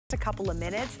a couple of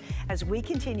minutes as we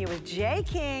continue with Jay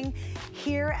King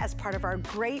here as part of our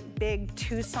great big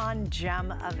Tucson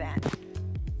Gem event.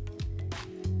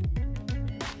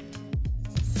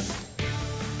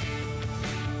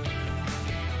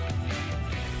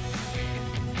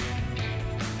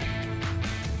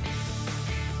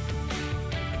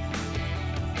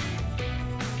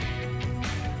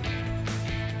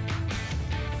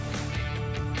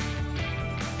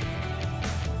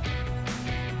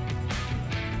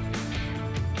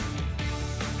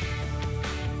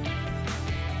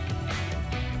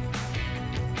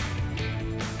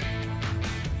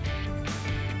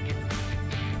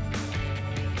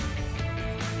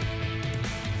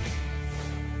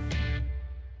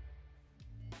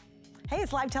 Hey,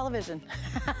 it's live television.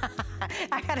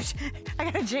 I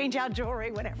gotta change out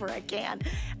jewelry whenever I can.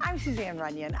 I'm Suzanne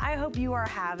Runyon. I hope you are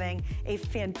having a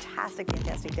fantastic,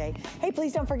 fantastic day. Hey,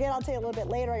 please don't forget, I'll tell you a little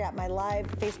bit later, I got my live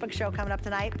Facebook show coming up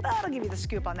tonight. I'll give you the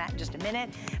scoop on that in just a minute.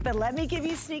 But let me give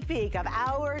you a sneak peek of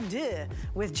Hour 2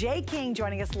 with Jay King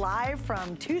joining us live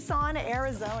from Tucson,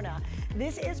 Arizona.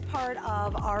 This is part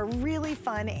of our really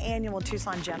fun annual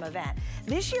Tucson Gem event.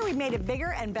 This year we've made it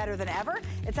bigger and better than ever.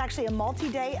 It's actually a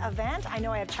multi-day event. I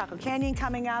know I have Chaco Canyon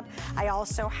coming up. I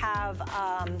also have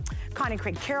Connie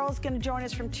Craig Carroll's gonna join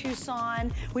us from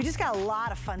Tucson. We just got a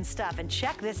lot of fun stuff, and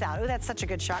check this out. Oh, that's such a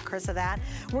good shot, Chris, of that.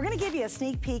 We're gonna give you a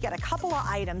sneak peek at a couple of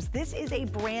items. This is a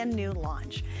brand new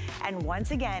launch. And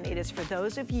once again, it is for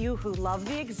those of you who love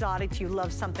the exotic, you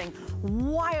love something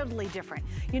wildly different.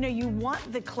 You know, you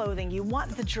want the clothing, you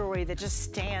want the jewelry that just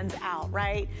stands out,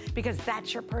 right? Because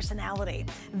that's your personality.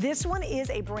 This one is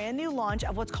a brand new launch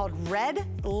of what's called red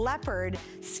leopard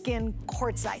skin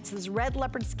quartzite. So this red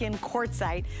leopard skin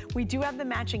quartzite, we do have the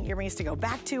matching earrings to go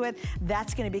back to it.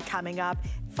 That's gonna be coming up.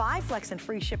 5 flex and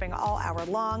free shipping all hour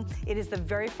long. It is the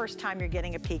very first time you're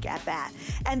getting a peek at that.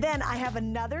 And then I have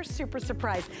another super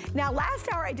surprise. Now, last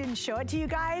hour I didn't show it to you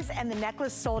guys, and the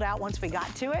necklace sold out once we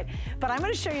got to it, but I'm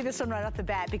gonna show you this one right off the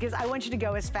bat because I want you to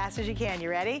go as fast as you can. You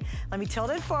ready? Let me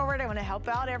tilt it forward. I wanna help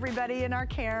out everybody in our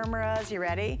cameras. You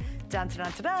ready? Dun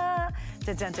dun dun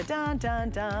dun dun dun dun dun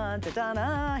dun dun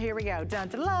dun. Here we go. Dun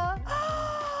dun dun.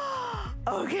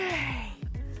 Okay.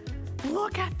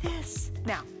 Look at this.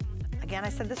 Now, again, I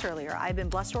said this earlier, I've been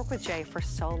blessed to work with Jay for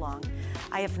so long.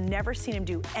 I have never seen him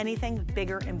do anything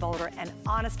bigger and bolder, and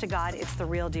honest to God, it's the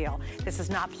real deal. This is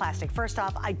not plastic. First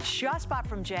off, I just bought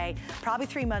from Jay, probably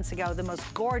 3 months ago, the most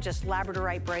gorgeous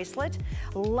Labradorite bracelet.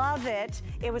 Love it.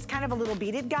 It was kind of a little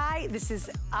beaded guy. This is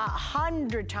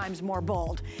 100 times more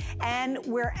bold. And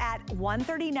we're at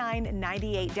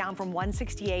 $139.98, down from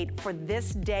 $168 for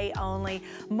this day only,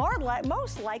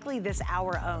 most likely this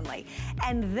hour only.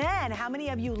 And then, how many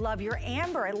of you love your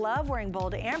amber? I love wearing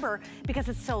bold amber because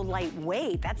it's so lightweight.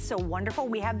 That's so wonderful.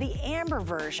 We have the amber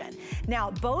version.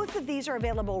 Now, both of these are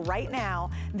available right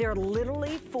now. They're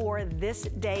literally for this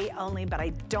day only, but I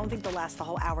don't think they'll last the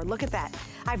whole hour. Look at that.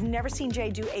 I've never seen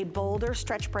Jay do a bolder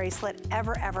stretch bracelet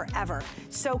ever, ever, ever.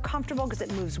 So comfortable because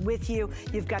it moves with you.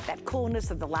 You've got that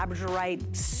coolness of the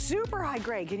Labradorite, super high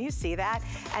grade. Can you see that?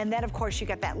 And then, of course, you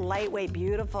got that lightweight,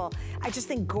 beautiful, I just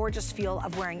think gorgeous feel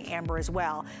of wearing amber as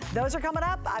well. Those are coming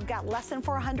up. I've got less than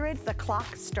 400. The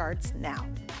clock starts now.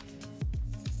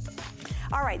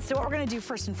 All right, so what we're gonna do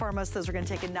first and foremost is we're gonna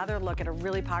take another look at a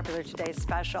really popular today's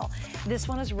special. This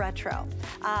one is retro.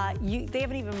 They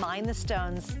haven't even mined the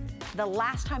stones. The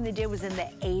last time they did was in the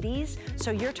 80s,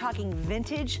 so you're talking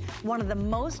vintage, one of the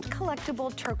most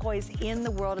collectible turquoise in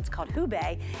the world. It's called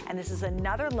Hubei, and this is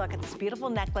another look at this beautiful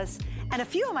necklace and a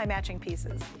few of my matching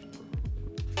pieces.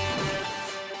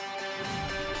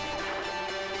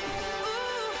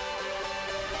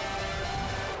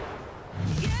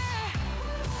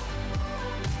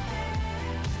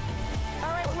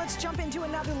 Jump into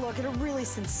another look at a really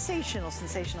sensational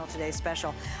today's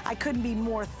special. I couldn't be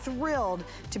more thrilled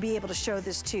to be able to show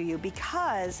this to you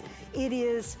because it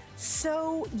is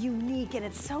so unique and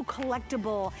it's so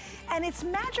collectible and it's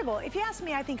magical. If you ask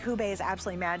me, I think Hubei is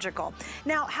absolutely magical.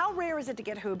 Now, how rare is it to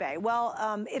get Hubei? Well,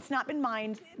 it's not been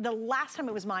mined. The last time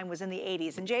it was mined was in the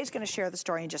 80s, and Jay's gonna share the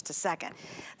story in just a second.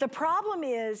 The problem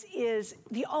is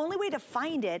the only way to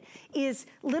find it is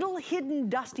little hidden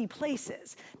dusty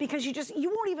places because you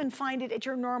won't even find it at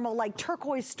your normal like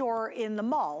turquoise store in the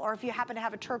mall, or if you happen to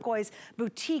have a turquoise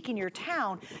boutique in your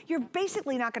town, you're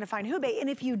basically not gonna find Hubei. And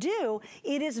if you do,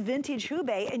 it is vintage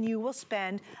Hubei and you will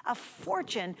spend a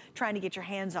fortune trying to get your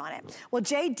hands on it. Well,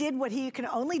 Jay did what he can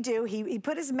only do. He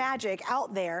put his magic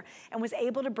out there and was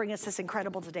able to bring us this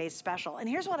incredible today's special. And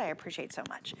here's what I appreciate so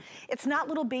much. It's not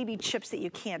little baby chips that you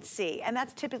can't see. And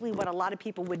that's typically what a lot of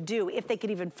people would do if they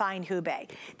could even find Hubei.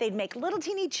 They'd make little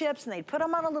teeny chips and they'd put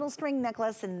them on a little string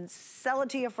necklace and sell it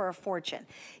to you for a fortune.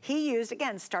 He used,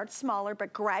 again, starts smaller,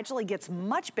 but gradually gets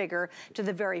much bigger to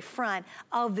the very front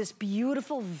of this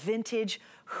beautiful vintage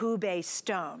Hubei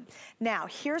stone. Now,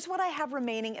 here's what I have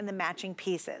remaining in the matching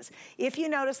pieces. If you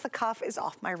notice, the cuff is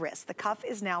off my wrist. The cuff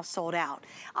is now sold out.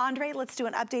 Andre, let's do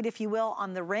an update, if you will,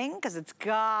 on the ring, because it's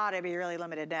gotta be really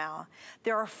limited now.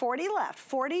 There are 40 left,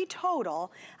 40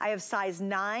 total. I have size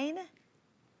 9,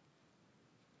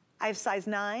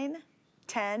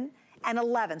 10, and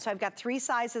 11. So I've got 3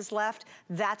 sizes left.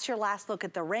 That's your last look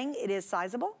at the ring. It is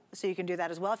sizable, so you can do that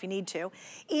as well if you need to.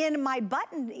 In my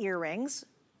button earrings,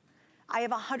 I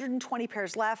have 120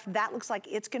 pairs left. That looks like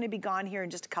it's gonna be gone here in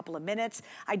just a couple of minutes.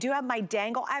 I do have my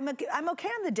dangle. I'm okay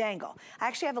on the dangle. I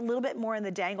actually have a little bit more in the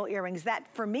dangle earrings. That,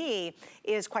 for me,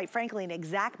 is quite frankly an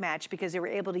exact match because they were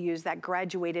able to use that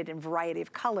graduated and variety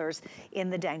of colors in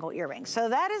the dangle earrings. So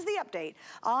that is the update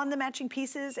on the matching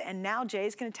pieces. And now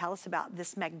Jay's gonna tell us about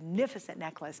this magnificent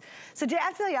necklace. So Jay, I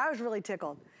have to tell you, I was really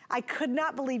tickled. I could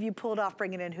not believe you pulled off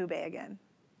bringing in Hubei again.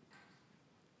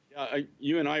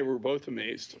 You and I were both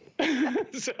amazed.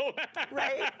 So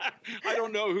right. I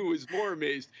don't know who was more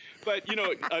amazed, but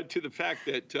to the fact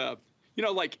that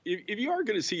like if you are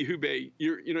going to see Hubei,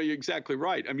 you're exactly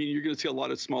right. I mean, you're going to see a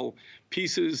lot of small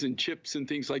pieces and chips and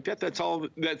things like that. That's all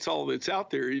that's out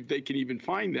there, if they can even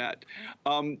find that.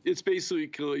 It's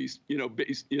basically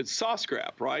it's sauce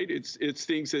scrap, right? It's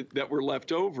things that were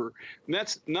left over, and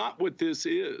that's not what this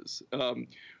is.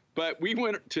 But we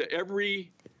went to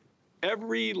every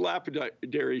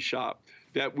lapidary shop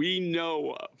that we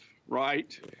know of,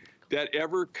 right, that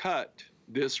ever cut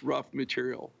this rough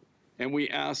material. And we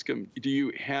ask them, do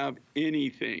you have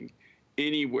anything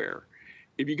anywhere?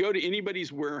 If you go to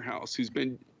anybody's warehouse who's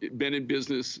been in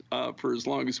business for as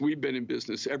long as we've been in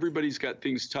business, everybody's got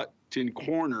things tucked in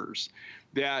corners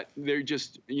that they're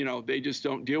just, they just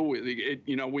don't deal with it.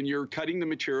 When you're cutting the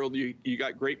material, you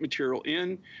got great material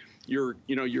in,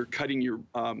 you're cutting your,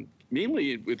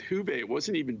 mainly with Hubei, it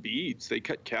wasn't even beads. They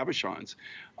cut cabochons.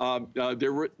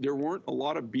 There weren't a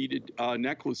lot of beaded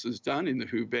necklaces done in the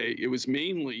Hubei. It was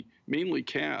mainly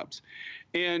cabs.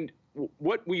 And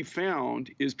what we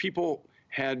found is people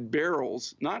had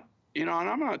barrels, not, and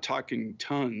I'm not talking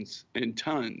tons and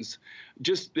tons,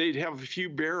 just they'd have a few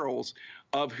barrels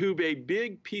of Hubei,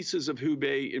 big pieces of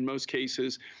Hubei in most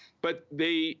cases, but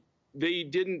they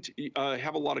didn't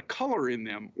have a lot of color in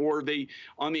them, or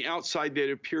on the outside,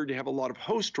 they appeared to have a lot of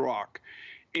host rock.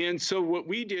 And so what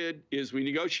we did is we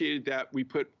negotiated that. We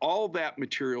put all that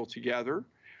material together.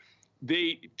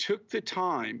 They took the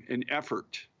time and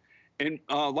effort. And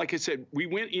like I said, we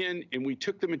went in and we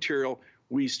took the material,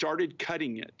 we started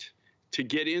cutting it to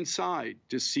get inside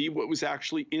to see what was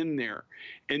actually in there.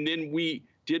 And then we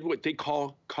did what they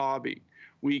call cobbing.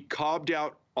 We cobbed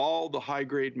out all the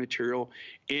high-grade material,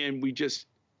 and we just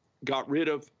got rid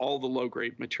of all the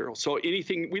low-grade material. So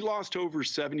we lost over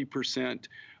 70%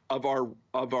 of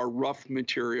our rough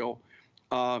material,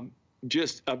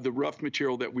 just of the rough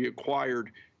material that we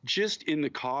acquired just in the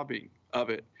cobbing of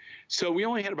it. So we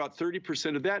only had about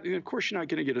 30% of that, and of course you're not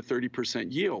going to get a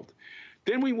 30% yield.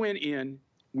 Then we went in,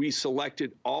 we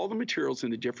selected all the materials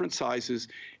in the different sizes,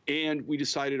 and we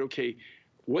decided, okay,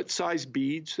 what size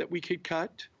beads that we could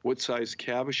cut, what size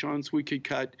cabochons we could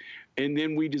cut, and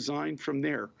then we designed from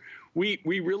there. We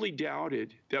really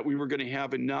doubted that we were going to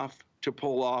have enough to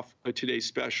pull off a today's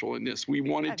special in this. We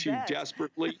wanted to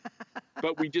desperately,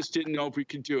 but we just didn't know if we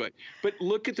could do it. But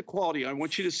look at the quality. I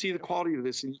want you to see the quality of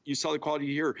this, and you saw the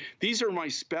quality here. These are my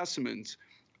specimens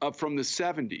from the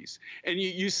 70s. And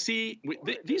you see,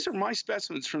 these are my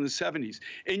specimens from the 70s.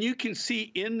 And you can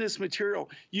see in this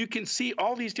material, you can see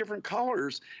all these different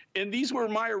colors. And these were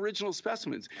my original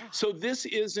specimens. So this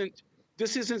isn't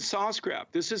saw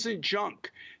scrap. This isn't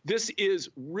junk. This is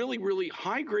really, really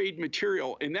high-grade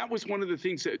material, and that was one of the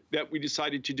things that we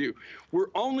decided to do. We're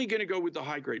only going to go with the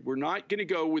high grade. We're not going to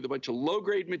go with a bunch of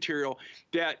low-grade material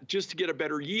just to get a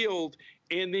better yield,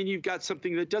 and then you've got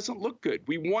something that doesn't look good.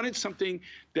 We wanted something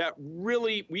that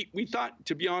really, we thought,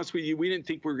 to be honest with you, we didn't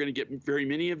think we were going to get very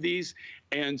many of these,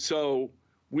 and so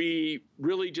we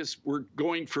really just were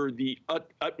going for the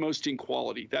utmost in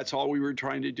quality. That's all we were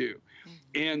trying to do.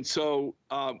 And so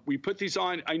we put these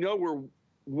on. I know we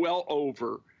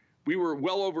were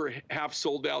well over half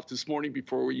sold out this morning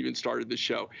before we even started the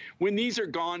show. When these are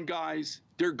gone, guys,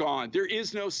 they're gone. There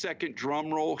is no second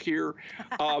drum roll here.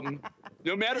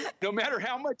 No matter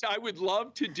how much I would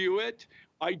love to do it,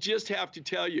 I just have to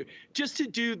tell you, just to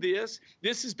do this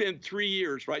has been 3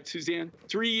 years, right, Suzanne?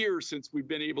 3 years since we've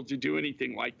been able to do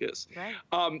anything like this.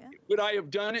 Right. Would I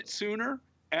have done it sooner?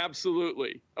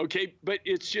 Absolutely. Okay, but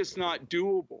it's just not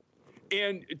doable.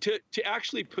 And to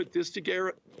actually put this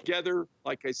together,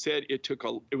 like I said,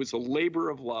 it was a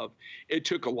labor of love. It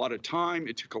took a lot of time.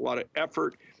 It took a lot of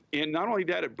effort. And not only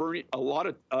that, it burned a lot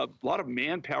of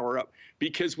manpower up,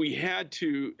 because we had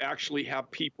to actually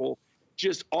have people,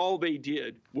 just all they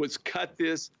did was cut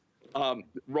this the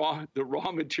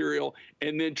raw material,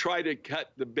 and then try to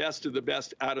cut the best of the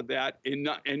best out of that, and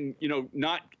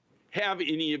not have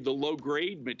any of the low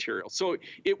grade material. So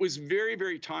it was very,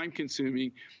 very time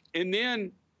consuming. And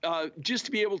then just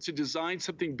to be able to design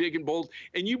something big and bold.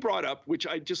 And you brought up, which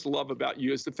I just love about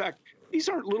you, is the fact these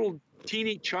aren't little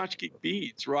teeny tchotchke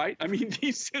beads, right? I mean,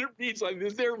 these center beads like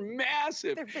this, they're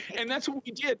massive. And that's what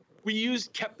we did. We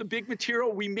kept the big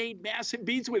material. We made massive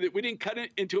beads with it. We didn't cut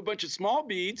it into a bunch of small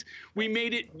beads. We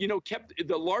made it, kept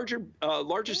the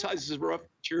larger sizes of rough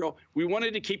material. We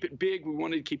wanted to keep it big. We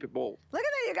wanted to keep it bold. Look at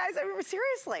that, you guys. I mean,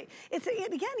 seriously.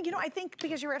 Again, I think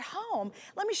because you're at home,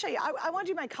 let me show you. I want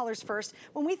to do my colors first.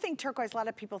 When we think turquoise, a lot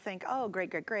of people think, oh, great,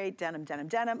 great, great, denim, denim,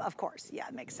 denim. Of course, yeah,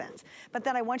 it makes sense. But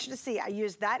then I want you to see, I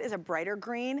use that as a brighter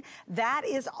green. That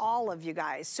is olive, you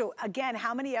guys. So again,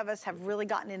 how many of us have really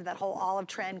gotten into that whole olive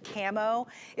trend? Camo.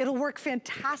 It'll work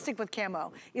fantastic with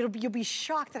camo. You'll be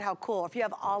shocked at how cool. If you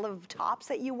have olive tops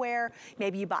that you wear,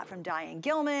 maybe you bought from Diane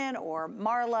Gilman or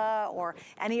Marla or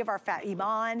any of our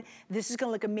Iman, this is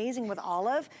gonna look amazing with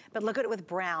olive, but look at it with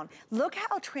brown. Look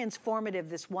how transformative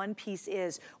this one piece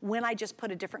is when I just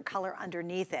put a different color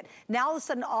underneath it. Now all of a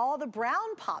sudden, all the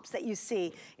brown pops that you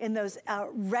see in those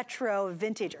retro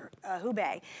vintage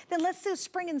hubei. Then let's do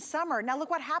spring and summer. Now look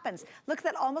what happens. Look,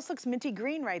 that almost looks minty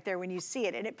green right there when you see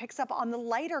it, and it picks up on the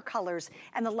lighter colors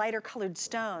and the lighter colored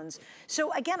stones.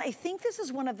 So again, I think this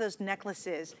is one of those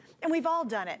necklaces, and we've all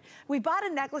done it. We bought a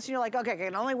necklace and you're like, okay, I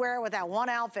can only wear it with that one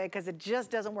outfit because it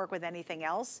just doesn't work with anything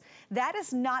else. That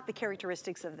is not the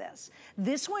characteristics of this.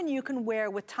 This one you can wear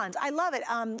with tons. I love it.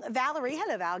 Valerie,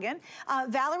 hello Valgan.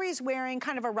 Valerie's wearing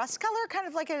kind of a rust color, kind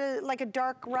of like a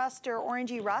dark rust or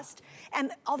orangey rust,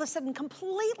 and all of a sudden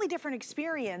completely different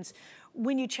experience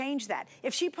when you change that.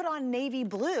 If she put on navy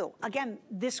blue, again,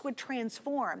 this would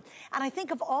transform. And I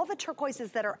think of all the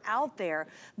turquoises that are out there,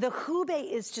 the hubei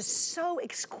is just so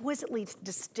exquisitely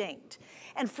distinct.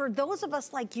 And for those of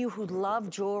us like you who love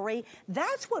jewelry,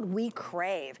 that's what we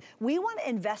crave. We want to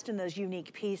invest in those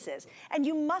unique pieces. And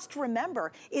you must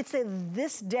remember, it's a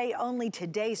this day only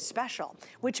today special,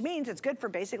 which means it's good for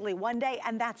basically one day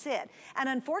and that's it. And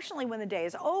unfortunately, when the day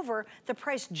is over, the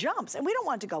price jumps. And we don't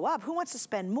want it to go up. Who wants to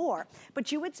spend more?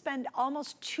 But you would spend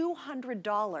almost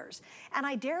 $200. And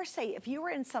I dare say, if you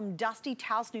were in some dusty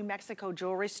Taos, New Mexico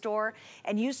jewelry store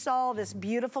and you saw this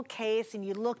beautiful case and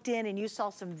you looked in and you saw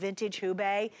some vintage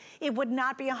hubei, it would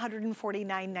not be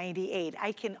 $149.98.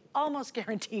 I can almost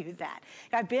guarantee you that.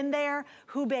 I've been there.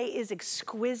 Hubei is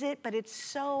exquisite, but it's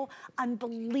so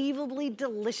unbelievably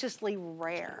deliciously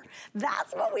rare.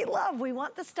 That's what we love. We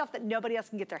want the stuff that nobody else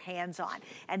can get their hands on.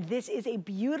 And this is a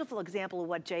beautiful example of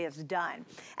what Jay has done.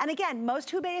 And again,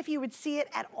 most hubei, if you would see it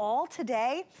at all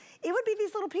today, it would be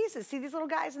these little pieces. See these little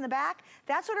guys in the back?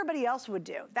 That's what everybody else would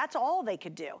do. That's all they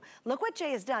could do. Look what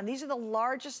Jay has done. These are the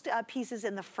largest pieces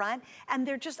in the front, and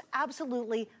they're just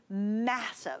absolutely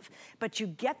massive. But you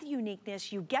get the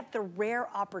uniqueness, you get the rare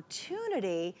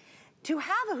opportunity to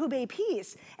have a hubei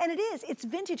piece. And it's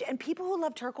vintage. And people who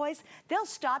love turquoise, they'll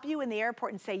stop you in the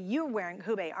airport and say, you're wearing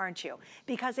hubei, aren't you?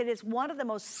 Because it is one of the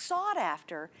most sought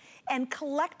after and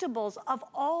collectibles of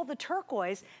all the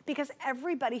turquoise, because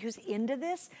everybody who's into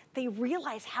this, they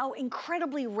realize how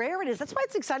incredibly rare it is. That's why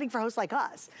it's exciting for hosts like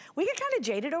us. We get kind of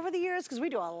jaded over the years because we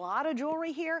do a lot of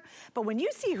jewelry here. But when you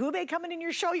see hubei coming in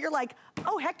your show, you're like,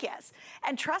 oh, heck yes.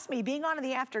 And trust me, being on in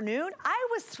the afternoon, I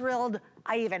was thrilled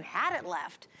I even had it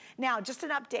left. Now, just an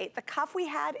update. The cuff we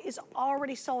had is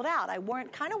already sold out. I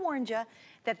kind of warned you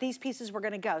that these pieces were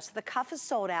gonna go. So the cuff is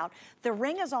sold out. The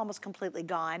ring is almost completely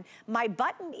gone. My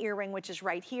button earring, which is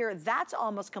right here, that's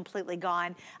almost completely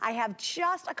gone. I have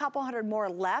just a couple hundred more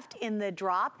left in the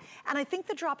drop. And I think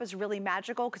the drop is really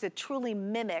magical because it truly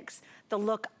mimics the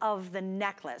look of the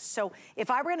necklace. So if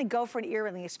I were gonna go for an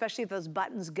earring, especially if those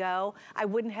buttons go, I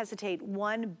wouldn't hesitate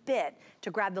one bit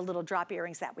to grab the little drop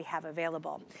earrings that we have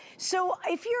available. So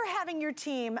if you're having your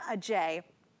team, Jay,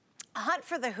 hunt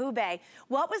for the hubei,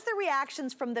 what was the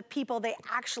reactions from the people they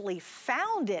actually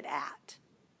found it at?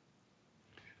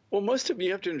 Well, most of you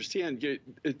have to understand,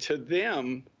 to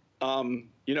them,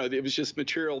 you know, it was just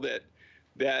material that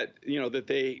you know, that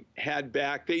they had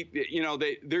back.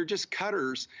 They're just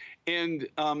cutters, and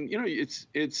you know,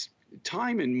 it's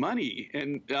time and money.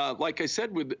 And like I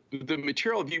said, with the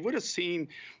material, if you would have seen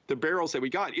the barrels that we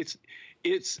got,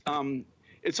 it's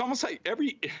almost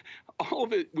like all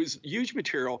of it was huge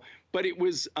material, but it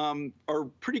was or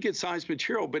pretty good sized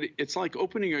material. But it's like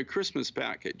opening a Christmas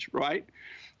package, right?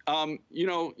 You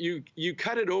know, you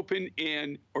cut it open,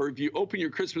 or if you open your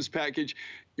Christmas package,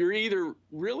 you're either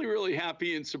really, really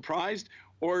happy and surprised,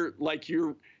 or like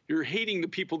you're hating the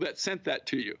people that sent that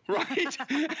to you, right?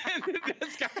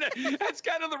 that's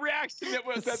kind of the reaction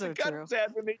that the cutters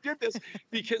had when they did this,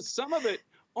 because some of it,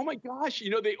 oh my gosh, you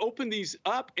know, they opened these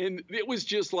up and it was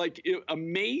just like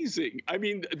amazing. I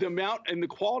mean, the amount and the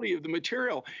quality of the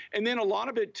material. And then a lot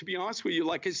of it, to be honest with you,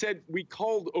 like I said, we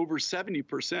culled over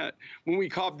 70% when we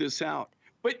carved this out.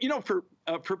 But, you know, for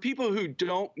people who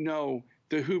don't know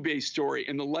the Hubei story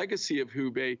and the legacy of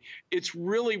Hubei, it's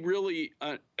really, really,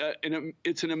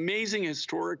 it's an amazing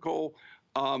historical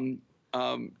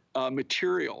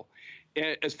material.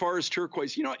 As far as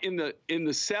turquoise, you know, in the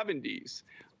 70s,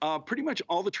 pretty much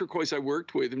all the turquoise I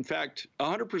worked with, in fact,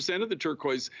 100% of the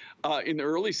turquoise in the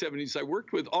early 70s I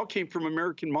worked with, all came from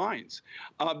American mines.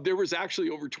 There was actually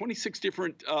over 26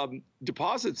 different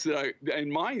deposits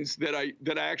and mines that I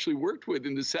actually worked with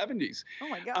in the 70s. Oh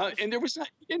my gosh! And you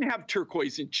didn't have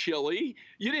turquoise in Chile.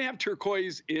 You didn't have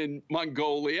turquoise in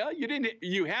Mongolia.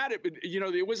 You had it, but you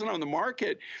know, it wasn't on the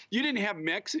market. You didn't have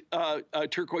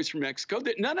turquoise from Mexico.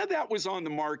 None of that was on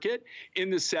the market in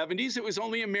the 70s. It was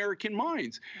only American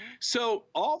mines. So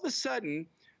all of a sudden,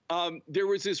 there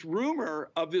was this rumor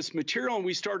of this material, and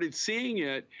we started seeing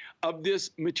it, of this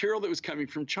material that was coming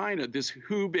from China, this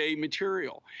Hubei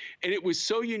material. And it was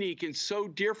so unique and so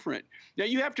different. Now,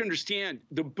 you have to understand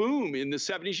the boom in the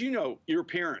 70s, you know, your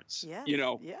parents, yes, you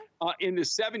know, in the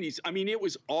 70s, I mean, it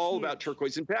was all about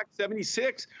turquoise. In fact,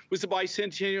 76 was the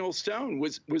bicentennial stone,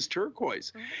 was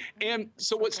turquoise. And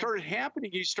so what started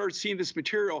happening, you started seeing this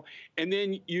material, and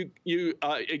then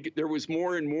there was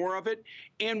more and more of it.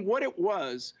 And what it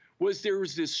was there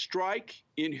was this strike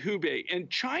in Hubei. And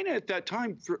China at that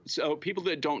time, so people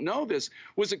that don't know this,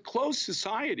 was a closed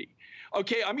society.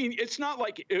 Okay, I mean, it's not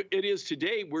like it is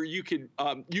today where you can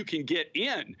get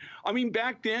in. I mean,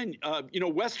 back then, you know,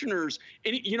 Westerners,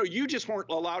 you know, you just weren't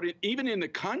allowed in, even in the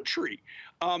country,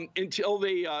 until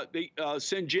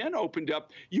Shenzhen opened up.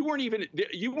 You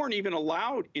weren't even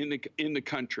allowed in the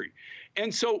country.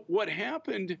 And so what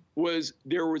happened was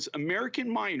there was American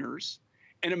miners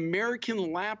and American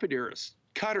lapidarists,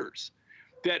 cutters,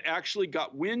 that actually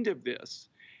got wind of this.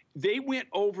 They went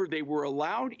over, they were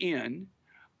allowed in,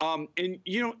 and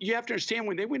you know, you have to understand,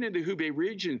 when they went into Hubei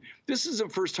region, this is the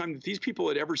first time that these people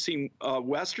had ever seen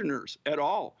Westerners at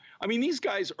all. I mean, these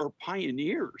guys are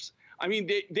pioneers. I mean,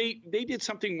 they did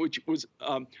something which was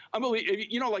unbelievable.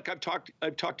 You know, like I've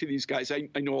talked to these guys. I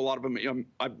know a lot of them.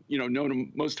 I've you know, known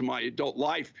them most of my adult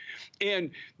life,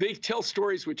 and they tell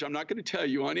stories which I'm not going to tell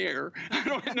you on air.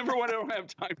 Number one, I don't have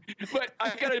time. But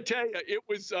I got to tell you,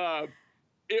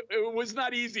 it was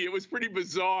not easy. It was pretty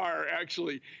bizarre,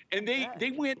 actually. And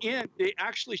they went in. They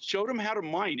actually showed them how to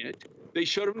mine it. They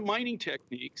showed them mining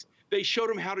techniques. They showed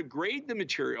them how to grade the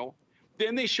material.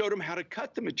 Then they showed them how to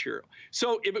cut the material.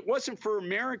 So if it wasn't for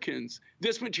Americans,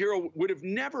 this material would have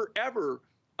never, ever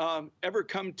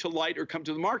come to light or come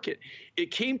to the market.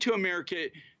 It came to America.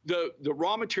 The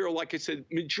raw material, like I said,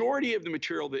 majority of the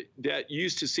material that you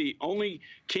used to see only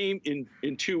came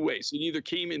in two ways. It either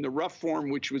came in the rough form,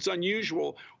 which was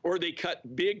unusual, or they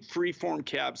cut big free-form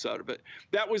cabs out of it.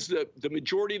 That was the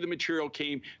majority of the material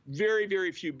came. Very,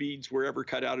 very few beads were ever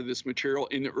cut out of this material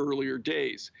in the earlier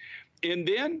days. And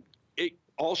then it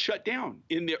all shut down.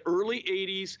 In the early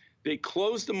 80s, they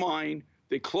closed the mine,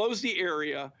 they closed the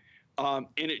area, and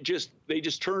they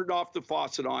just turned off the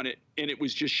faucet on it, and it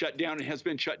was just shut down and has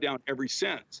been shut down ever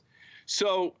since.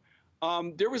 So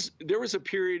there was a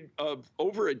period of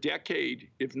over a decade,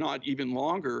 if not even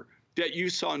longer, that you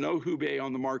saw no Hubei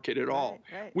on the market at all.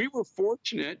 Right. We were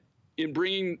fortunate in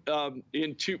bringing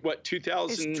into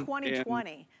 2000. It's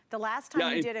 2020. The last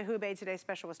time you did a Hubei Today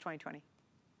special was 2020.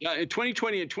 Yeah, in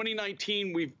 2020 and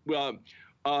 2019, we've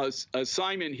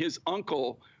Simon, his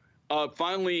uncle,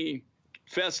 finally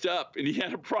fessed up, and he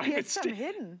had a private. He had some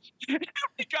hidden. He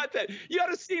got that. You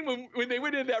ought to see him when they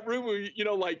went into that room. You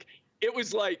know, like it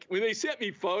was like when they sent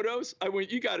me photos. I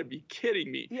went, "You got to be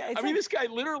kidding me!" Yeah, I mean, this guy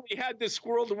literally had this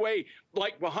squirreled away,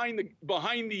 like behind the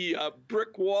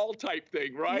brick wall type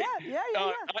thing, right? Yeah.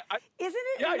 Isn't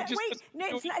it? Yeah. Wait,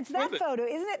 it's that photo.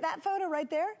 Isn't it that photo right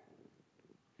there?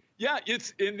 Yeah,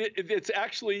 it's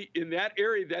actually in that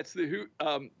area. That's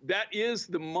that is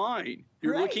the mine.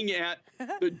 You're looking at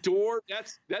the door.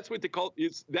 That's what they call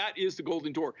it. That is the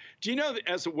golden door. Do you know that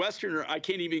as a Westerner, I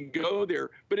can't even go there?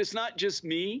 But it's not just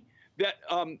me. That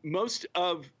most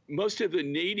of the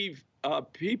native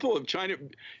people of China,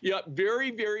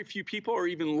 very, very few people are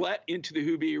even let into the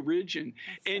Hubei region.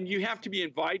 And you have to be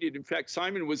invited. In fact,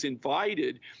 Simon was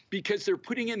invited because they're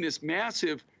putting in this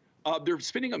massive, they're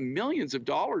spending millions of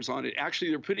dollars on it. Actually,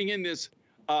 they're putting in this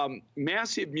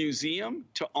massive museum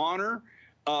to honor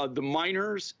the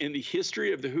miners and the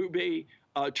history of the Hubei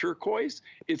turquoise.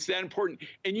 It's that important.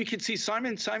 And you can see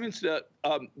Simon's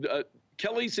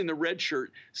Kelly's in the red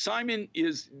shirt. Simon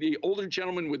is the older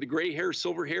gentleman with the gray hair,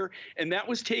 silver hair, and that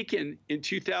was taken in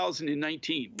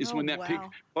 2019 is when that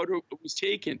photo was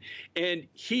taken. And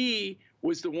he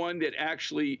was the one that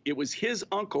actually, it was his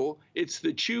uncle, it's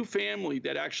the Chu family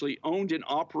that actually owned and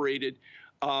operated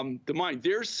the mine.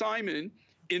 There's Simon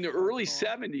in the early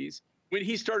 70s when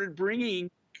he started bringing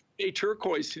a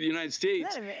turquoise to the United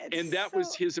States, and that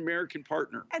was his American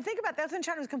partner. And think about that's when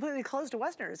China was completely closed to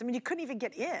Westerners. I mean, you couldn't even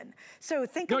get in. So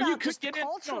think about just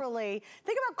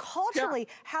culturally,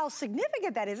 how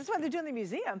significant that is. That's why they're doing the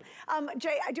museum.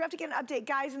 Jay, I do have to get an update.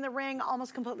 Guys in the ring,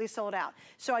 almost completely sold out.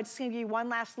 So I just gonna give you one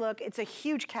last look. It's a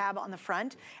huge cab on the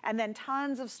front, and then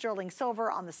tons of sterling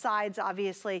silver on the sides.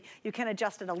 Obviously, you can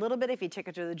adjust it a little bit if you take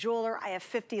it to the jeweler. I have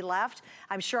 50 left.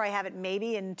 I'm sure I have it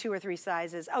maybe in 2 or 3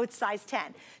 sizes. Oh, it's size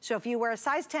 10. So if you wear a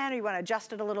size 10 or you want to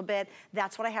adjust it a little bit,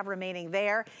 that's what I have remaining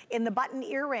there. In the button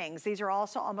earrings, these are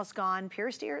also almost gone.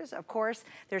 Pierced ears, of course.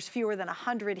 There's fewer than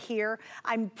 100 here.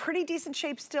 I'm pretty decent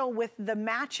shape still with the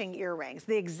matching earrings,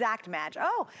 the exact match.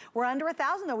 Oh, we're under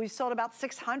 1,000 though. We've sold about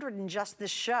 600 in just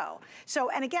this show. So,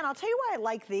 and again, I'll tell you why I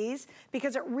like these,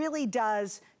 because it really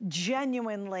does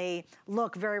genuinely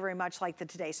look very, very much like the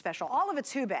Today Special. All of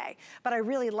it's Hubei, but I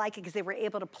really like it because they were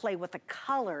able to play with the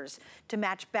colors to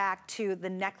match back to the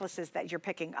necklaces that you're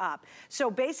picking up. So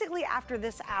basically after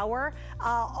this hour,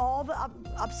 all the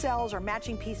upsells or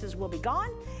matching pieces will be gone,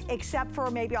 except for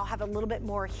maybe I'll have a little bit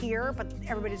more here, but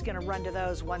everybody's gonna run to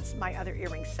those once my other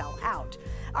earrings sell out.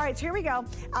 All right, so here we go.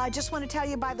 Just want to tell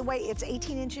you, by the way, it's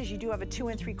 18 inches. You do have a 2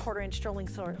 3/4 inch sterling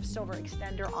silver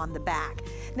extender on the back.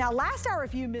 Now, last hour,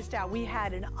 if you missed out, we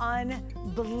had an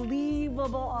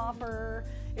unbelievable offer.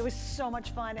 It was so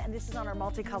much fun, and this is on our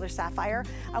multicolor sapphire.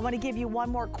 I want to give you one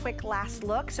more quick last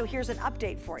look, so here's an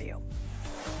update for you.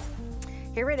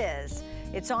 Here it is.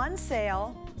 It's on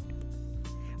sale.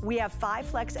 We have 5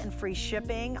 flex and free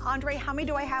shipping. Andre, how many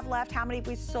do I have left? How many have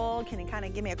we sold? Can you kind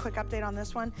of give me a quick update on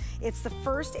this one? It's the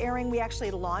first airing. We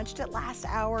actually launched it last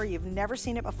hour. You've never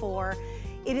seen it before.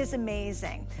 It is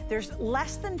amazing. There's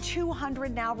less than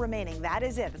 200 now remaining. That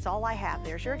is it. That's all I have.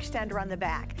 There's your extender on the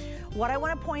back. What I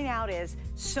want to point out is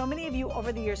so many of you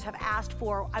over the years have asked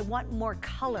for, I want more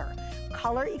color.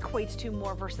 Color equates to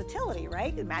more versatility,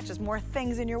 right? It matches more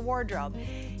things in your wardrobe.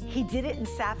 He did it in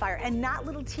sapphire, and not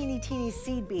little teeny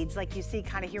seed beads like you see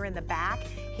kind of here in the back.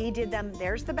 He did them.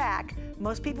 There's the back.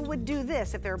 Most people would do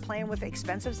this if they were playing with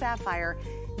expensive sapphire.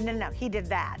 No, he did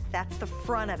that. That's the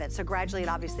front of it. So gradually it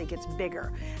obviously gets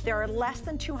bigger. There are less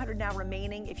than 200 now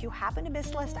remaining. If you happen to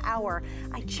miss last hour,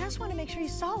 I just want to make sure you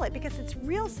saw it because it's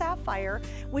real sapphire,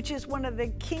 which is one of the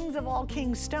kings of all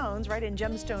king stones, right, in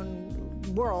gemstone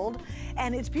world.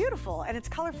 And it's beautiful and it's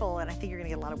colorful, and I think you're gonna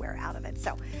get a lot of wear out of it.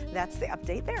 So that's the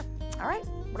update there. All right,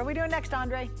 what are we doing next,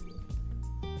 Andre?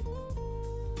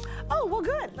 Oh, well,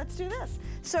 good. Let's do this.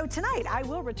 So tonight I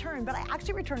will return, but I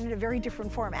actually return in a very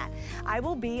different format. I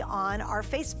will be on our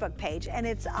Facebook page, and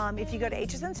it's if you go to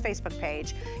HSN's Facebook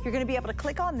page, you're going to be able to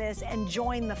click on this and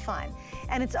join the fun.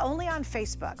 And it's only on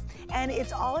Facebook, and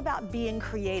it's all about being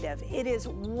creative. It is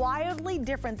wildly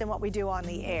different than what we do on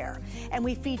the air. And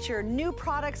we feature new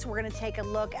products. We're going to take a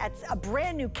look at a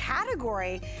brand new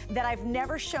category that I've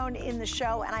never shown in the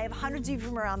show, and I have hundreds of you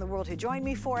from around the world who join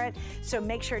me for it. So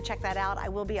make sure to check that out. I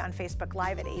will be on Facebook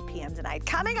Live at 8 p.m. tonight.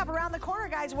 Coming up around the corner,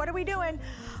 guys, what are we doing?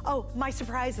 Oh, my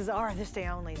surprises are this day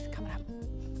only. It's coming up.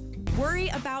 Worry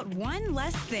about one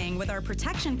less thing with our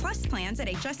Protection Plus plans at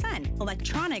HSN.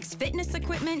 Electronics, fitness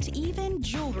equipment, even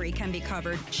jewelry can be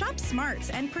covered. Shop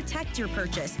smart and protect your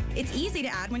purchase. It's easy to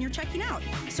add when you're checking out.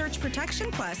 Search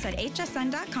Protection Plus at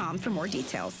hsn.com for more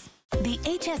details. The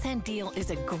HSN deal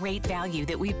is a great value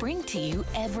that we bring to you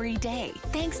every day.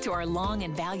 Thanks to our long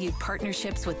and valued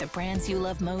partnerships with the brands you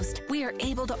love most, we are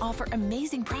able to offer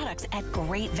amazing products at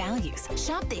great values.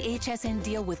 Shop the HSN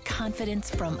deal with confidence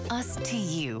from us to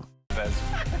you.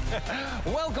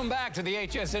 Welcome back to the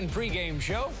HSN pregame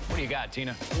show. What do you got,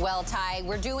 Tina? Well, Ty,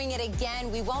 we're doing it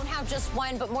again. We won't have just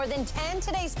one, but more than 10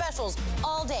 Today specials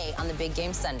all day on the Big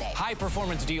Game Sunday.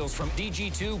 High-performance deals from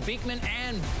DG2, Beekman,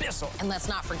 and Bissell. And let's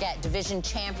not forget division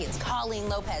champions Colleen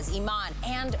Lopez, Iman,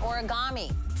 and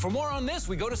Origami. For more on this,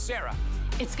 we go to Sarah.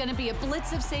 It's going to be a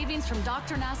blitz of savings from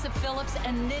Dr. Nassif Phillips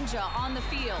and Ninja on the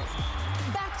field.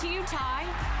 Back to you, Ty.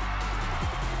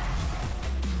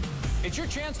 It's your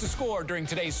chance to score during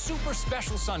today's super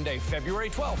special Sunday, February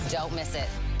 12th. Don't miss it.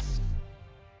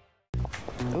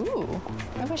 Ooh,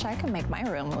 I wish I could make my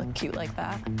room look cute like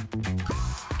that.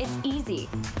 It's easy.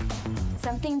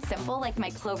 Something simple like my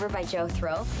Clover by Joe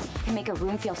throw can make a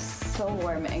room feel so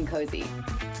warm and cozy.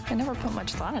 I never put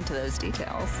much thought into those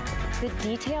details. The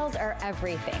details are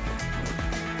everything.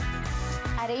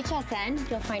 At HSN,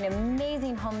 you'll find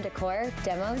amazing home decor,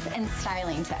 demos, and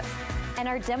styling tips. And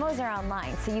our demos are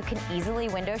online, so you can easily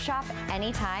window shop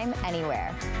anytime,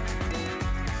 anywhere.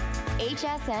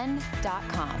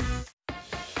 hsn.com.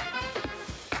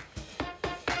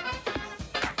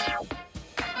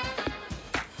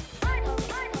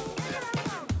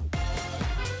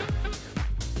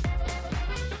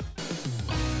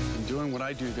 Doing what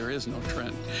I do, there is no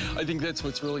trend. I think that's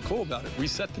what's really cool about it. We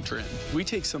set the trend. We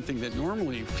take something that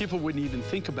normally people wouldn't even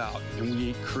think about, and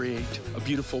we create a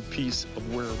beautiful piece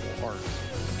of wearable art.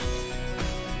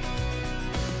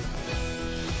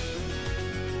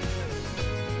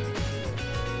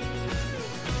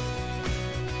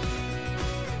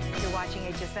 Watching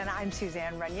HSN, I'm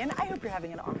Suzanne Runyon. I hope you're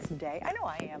having an awesome day. I know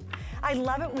I am. I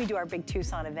love it when we do our big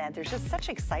Tucson event. There's just such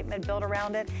excitement built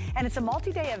around it, and it's a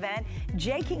multi-day event.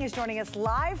 Jay King is joining us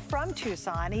live from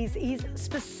Tucson. He's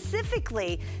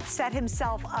specifically set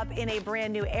himself up in a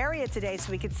brand new area today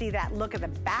so we could see that look at the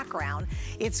background.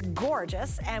 It's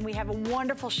gorgeous, and we have a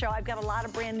wonderful show. I've got a lot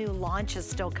of brand new launches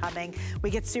still coming. We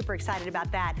get super excited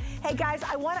about that. Hey guys,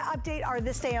 I want to update our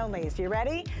This Day Onlys. You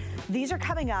ready? These are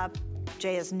coming up.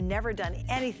 Jay has never done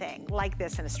anything like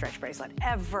this in a stretch bracelet,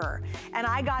 ever. And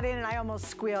I got in and I almost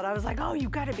squealed. I was like, oh, you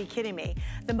gotta be kidding me.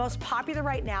 The most popular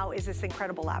right now is this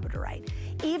incredible labradorite.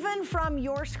 Even from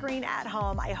your screen at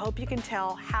home, I hope you can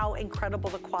tell how incredible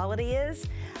the quality is.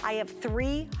 I have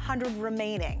 300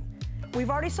 remaining. We've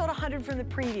already sold 100 from the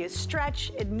preview.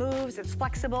 Stretch, it moves, it's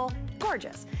flexible,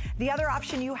 gorgeous. The other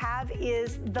option you have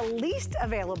is the least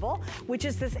available, which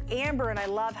is this amber, and I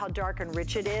love how dark and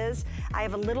rich it is. I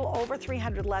have a little over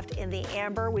 300 left in the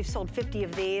amber. We've sold 50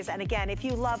 of these. And again, if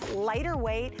you love lighter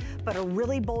weight, but a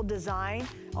really bold design,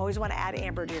 always want to add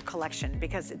amber to your collection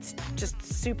because it's just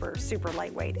super, super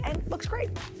lightweight and looks great.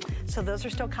 So those are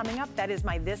still coming up. That is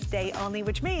my This Day Only,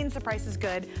 which means the price is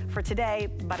good for today,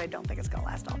 but I don't think it's gonna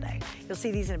last all day. You'll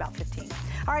see these in about 15.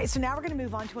 All right, so now we're gonna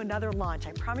move on to another launch.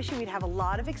 I promise you we'd have a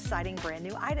lot of exciting brand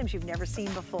new items you've never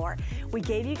seen before. We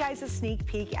gave you guys a sneak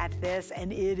peek at this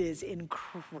and it is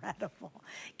incredible.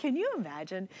 Can you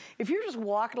imagine if you're just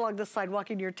walking along the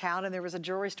sidewalk in your town and there was a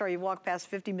jewelry store you walked past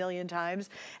 50 million times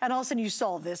and all of a sudden you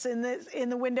saw this in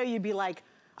the window, you'd be like,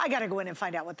 I gotta go in and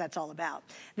find out what that's all about.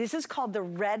 This is called the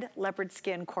red leopard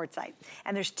skin quartzite.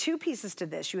 And there's two pieces to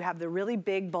this. You have the really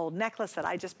big, bold necklace that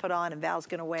I just put on and Val's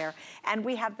gonna wear. And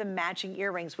we have the matching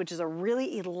earrings, which is a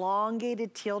really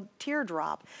elongated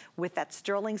teardrop with that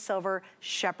sterling silver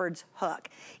shepherd's hook.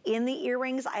 In the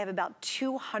earrings, I have about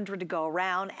 200 to go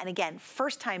around. And again,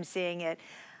 first time seeing it.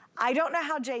 I don't know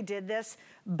how Jay did this,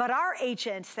 but our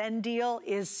HSN deal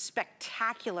is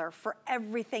spectacular for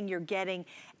everything you're getting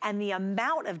and the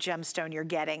amount of gemstone you're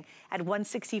getting at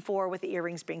 $164 with the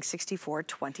earrings being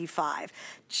 $64.25.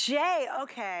 Jay,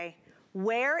 okay,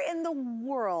 where in the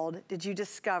world did you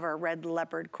discover red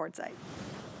leopard quartzite?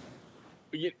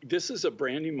 This is a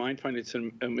brand new mine find. It's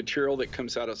a material that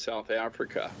comes out of South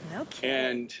Africa. Okay.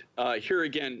 And here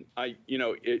again,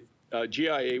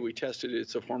 GIA, we tested it.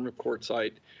 It's a form of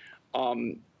quartzite.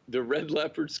 The red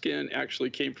leopard skin actually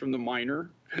came from the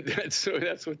miner. That's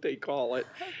what they call it.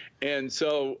 And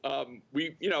so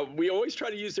we always try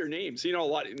to use their names. A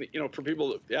lot, for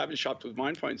people that haven't shopped with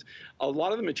mine finds, a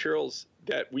lot of the materials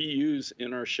that we use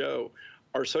in our show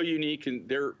are so unique, and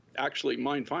they're actually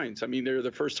mine finds. I mean, they're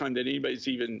the first time that anybody's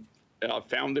even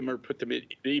found them or put them in,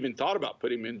 they even thought about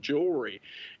putting them in jewelry.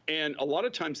 And a lot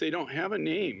of times they don't have a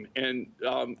name, and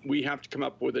we have to come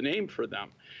up with a name for them.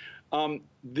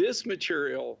 This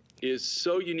material is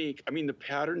so unique. I mean, the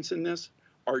patterns in this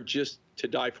are just to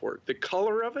die for. The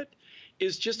color of it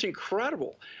is just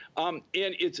incredible. And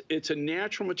it's a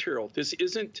natural material. This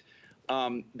isn't,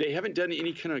 they haven't done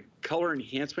any kind of color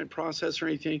enhancement process or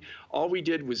anything. All we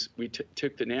did was we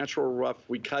took the natural rough,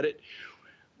 we cut it.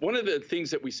 One of the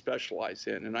things that we specialize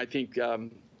in, and I think,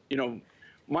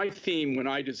 my theme when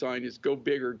I design is go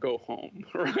big or go home,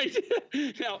 right?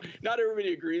 Now, not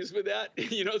everybody agrees with that,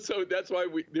 you know, so that's why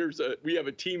we have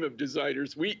a team of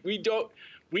designers. We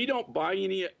don't buy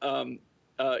any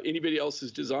anybody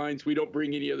else's designs. We don't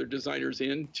bring any other designers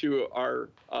into our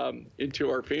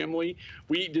family.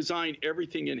 We design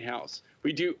everything in-house.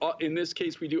 We do, in this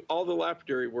case, we do all the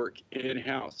lapidary work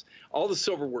in-house. All the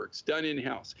silver work's done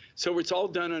in-house. So it's all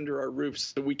done under our roof,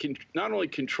 so we can not only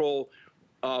control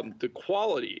the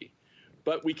quality,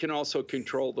 but we can also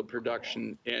control the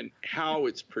production and how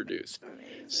it's produced.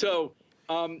 So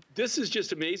this is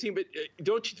just amazing, but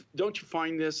don't you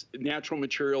find this natural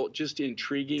material just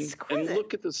intriguing? Exquisite. And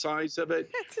look at the size of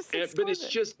it. But it's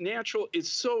just natural.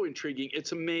 It's so intriguing.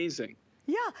 It's amazing.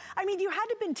 Yeah, I mean, you had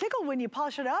to have been tickled when you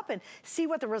polish it up and see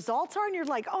what the results are, and you're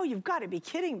like, oh, you've got to be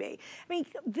kidding me. I mean,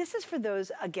 this is for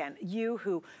those, again, you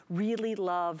who really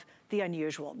love the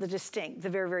unusual, the distinct, the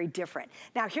very, very different.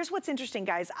 Now, here's what's interesting,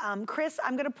 guys. Chris,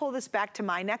 I'm gonna pull this back to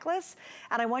my necklace,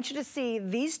 and I want you to see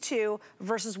these two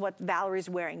versus what Valerie's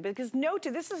wearing, because no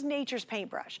two, this is nature's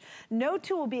paintbrush. No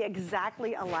two will be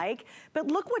exactly alike, but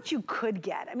look what you could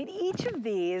get. I mean, each of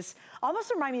these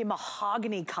almost remind me of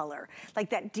mahogany color, like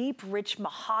that deep, rich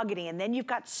mahogany, and then you've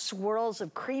got swirls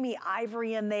of creamy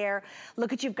ivory in there.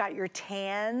 Look at, you've got your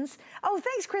tans. Oh,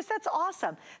 thanks, Chris, that's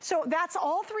awesome. So that's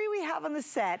all three we have on the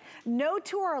set. No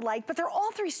two are alike, but they're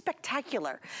all three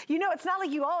spectacular. You know, it's not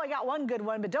like you, oh, I got one good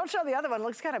one, but don't show the other one, it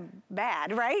looks kind of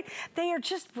bad, right? They are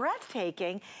just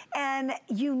breathtaking and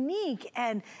unique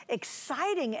and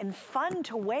exciting and fun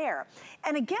to wear.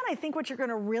 And again, I think what you're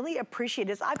gonna really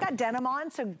appreciate is, I've got denim on,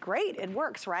 so great, it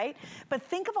works, right? But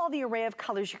think of all the array of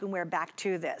colors you can wear back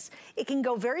to this. It can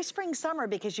go very spring, summer,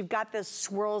 because you've got those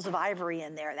swirls of ivory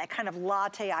in there, that kind of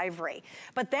latte ivory.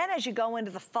 But then as you go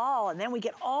into the fall, and then we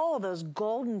get all of those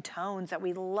golden tones that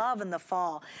we love in the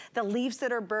fall, the leaves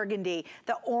that are burgundy,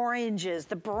 the oranges,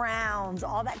 the browns,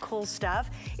 all that cool stuff,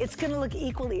 it's gonna look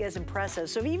equally as impressive.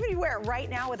 So even if you wear it right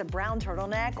now with a brown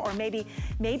turtleneck, or maybe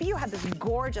you have this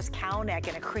gorgeous cow neck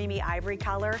in a creamy ivory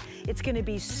color, it's gonna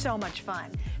be so much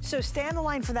fun. So stay on the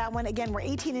line for that one. Again, we're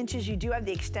 18 inches. You do have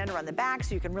the extender on the back,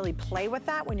 so you can really play with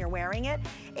that when you're wearing it.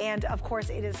 And of course,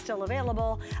 it is still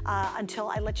available until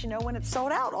I let you know when it's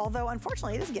sold out, although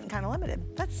unfortunately it is getting kind of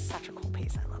limited. That's such a cool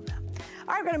piece, I love that.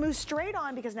 All right, we're gonna move straight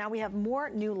on because now we have more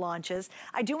new launches.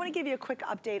 I do wanna give you a quick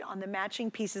update on the matching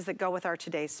pieces that go with our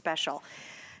today's special.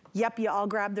 Yep, you all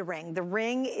grabbed the ring. The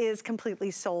ring is completely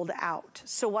sold out.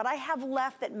 So what I have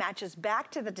left that matches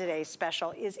back to the today's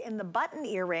special is in the button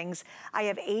earrings. I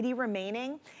have 80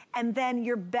 remaining. And then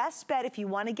your best bet, if you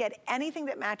want to get anything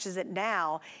that matches it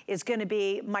now, is going to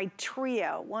be my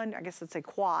trio, one, I guess it's a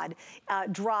quad,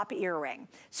 drop earring.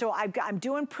 So I'm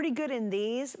doing pretty good in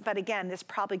these, but again, this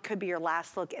probably could be your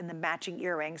last look in the matching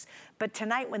earrings. But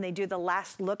tonight, when they do the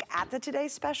last look at the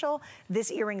today's special,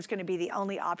 this earring is going to be the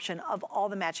only option of all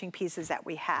the matching pieces that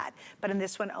we had. But in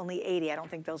this one, only 80. I don't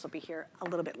think those will be here a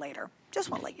little bit later. Just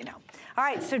want to let you know. All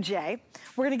right, so Jay,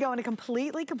 we're going to go in a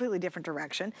completely different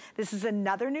direction. This is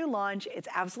another new launch. It's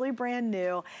absolutely brand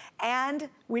new. And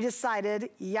we decided,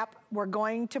 yep, we're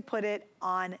going to put it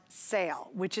on sale,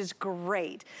 which is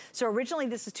great. So originally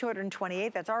this is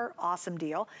 $228. That's our awesome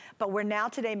deal. But we're now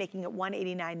today making it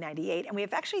 $189.98. And we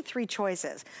have actually three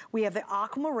choices. We have the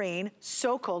aquamarine,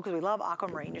 so cool, because we love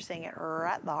aquamarine. You're seeing it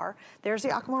right there. There's the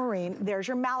aquamarine. There's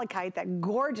your malachite, that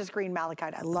gorgeous green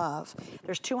malachite I love.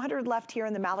 There's 200 left here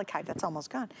in the malachite. That's almost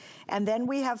gone. And then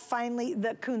we have finally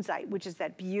the kunzite, which is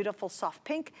that beautiful soft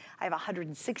pink. I have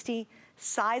 160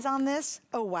 size on this.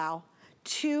 Oh, wow.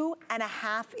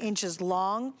 2.5 inches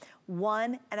long,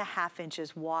 1.5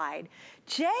 inches wide.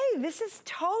 Jay, this is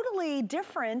totally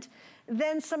different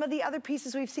than some of the other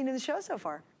pieces we've seen in the show so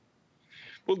far.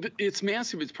 Well, it's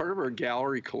massive. It's part of our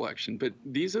gallery collection, but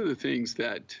these are the things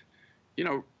that, you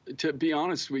know, to be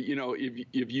honest with you, know,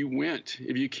 if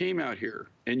you came out here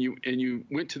and you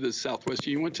went to the Southwest,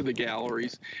 you went to the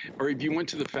galleries, or if you went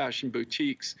to the fashion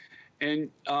boutiques, and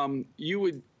you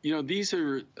would, you know, these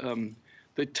are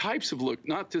the types of look,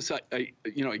 not this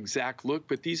you know, exact look,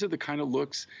 but these are the kind of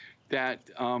looks that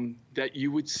that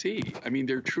you would see. I mean,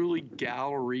 they're truly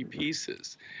gallery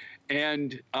pieces,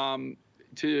 and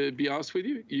to be honest with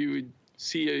you, you would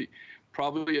see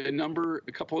probably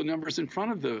a couple of numbers in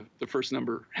front of the first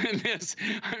number in this.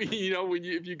 I mean, you know,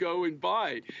 if you go and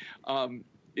buy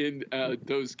in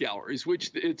those galleries,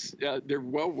 which they're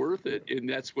well worth it, and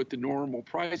that's what the normal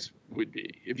price would be.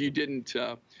 If you didn't,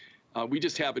 we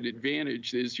just have an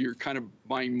advantage is you're kind of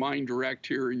buying mine direct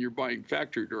here and you're buying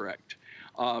factory direct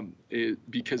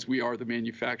because we are the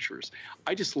manufacturers.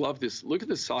 I just love this. Look at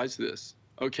the size of this.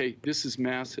 Okay, this is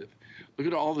massive. Look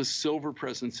at all the silver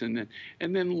presence in it.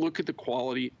 And then look at the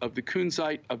quality of the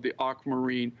kunzite, of the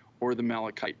aquamarine, or the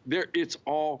malachite. It's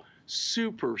all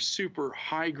super, super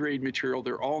high-grade material.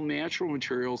 They're all natural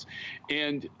materials,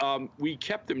 and we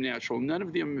kept them natural. None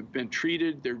of them have been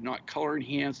treated. They're not color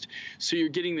enhanced. So you're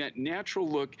getting that natural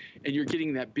look, and you're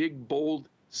getting that big, bold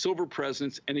silver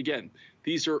presence. And again,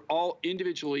 these are all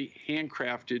individually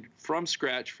handcrafted from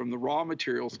scratch, from the raw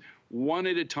materials, one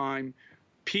at a time,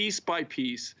 piece by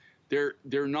piece.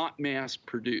 They're not mass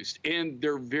produced, and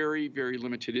they're very, very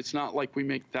limited. It's not like we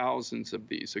make thousands of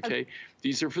these, okay?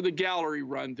 These are for the gallery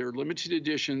run. They're limited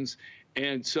editions,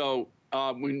 and so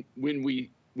when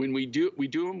we do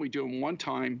them one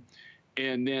time,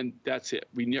 and then that's it.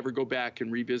 We never go back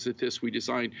and revisit this.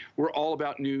 We're all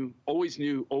about new, always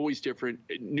different,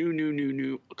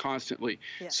 new, constantly.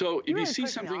 Yeah. So if you see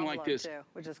something like this, too,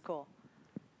 which is cool.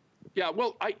 Yeah,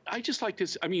 well, I just like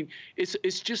this. I mean,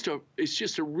 it's just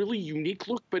a really unique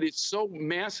look, but it's so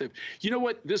massive. You know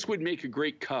what? This would make a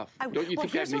great cuff. Don't you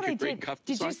think that'd make a great cuff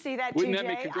design? Did you see that, Wouldn't TJ? that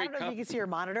make a great I don't know cuff? if you can see your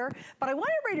monitor, but I want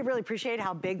everybody to really appreciate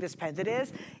how big this pendant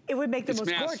is. It would make the most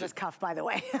gorgeous cuff, by the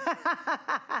way.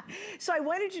 So I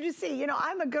wanted you to see, you know,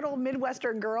 I'm a good old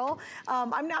Midwestern girl.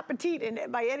 I'm not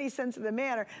petite by any sense of the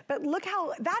manner, but look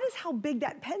that is how big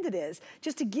that pendant is,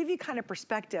 just to give you kind of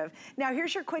perspective. Now,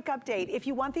 here's your quick update. If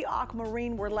you want the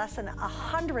aquamarine, we're less than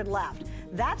 100 left.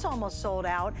 That's almost sold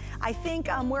out. I think,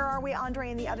 where are we,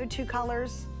 Andre, in the other two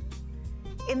colors?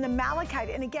 In the malachite,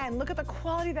 and again, look at the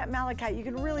quality of that malachite. You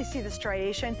can really see the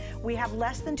striation. We have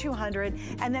less than 200,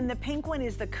 and then the pink one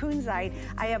is the kunzite.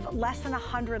 I have less than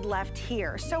 100 left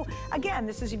here. So again,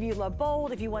 this is if you love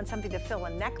bold, if you want something to fill a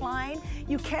neckline.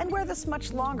 You can wear this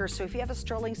much longer, so if you have a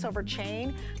sterling silver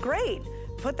chain, great.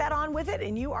 Put that on with it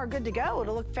and you are good to go.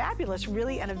 It'll look fabulous,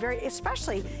 really, and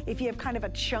especially if you have kind of a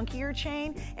chunkier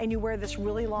chain and you wear this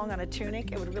really long on a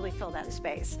tunic, it would really fill that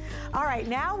space. All right,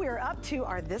 now we're up to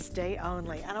our This Day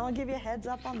Only, and I'll give you a heads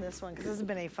up on this one because this has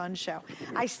been a fun show.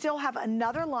 I still have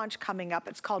another launch coming up.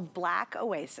 It's called Black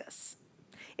Oasis.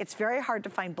 It's very hard to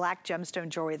find black gemstone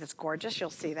jewelry that's gorgeous.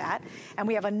 You'll see that. And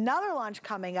we have another launch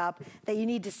coming up that you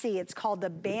need to see. It's called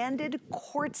the Banded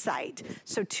Quartzite.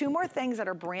 So 2 more things that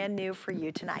are brand new for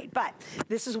you tonight. But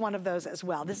this is one of those as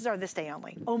well. This is our This Day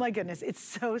Only. Oh my goodness, it's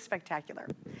so spectacular.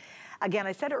 Again,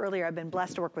 I said it earlier, I've been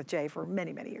blessed to work with Jay for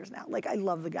many, many years now. Like, I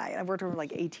love the guy, and I've worked with him for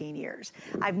like 18 years.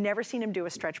 I've never seen him do a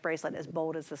stretch bracelet as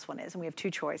bold as this one is, and we have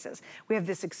 2 choices. We have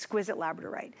this exquisite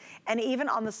labradorite. And even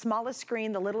on the smallest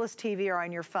screen, the littlest TV, or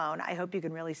on your phone, I hope you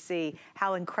can really see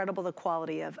how incredible the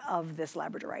quality of this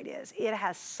labradorite is. It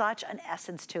has such an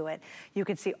essence to it. You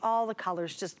can see all the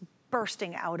colors just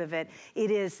bursting out of it.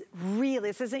 It is really,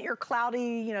 this isn't your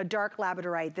cloudy, you know, dark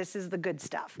labradorite. This is the good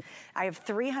stuff. I have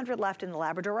 300 left in the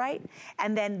labradorite.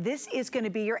 And then this is gonna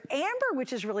be your amber,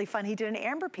 which is really fun. He did an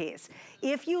amber piece.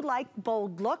 If you like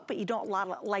bold look, but you don't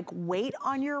like weight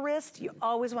on your wrist, you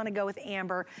always wanna go with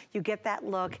amber. You get that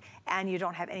look and you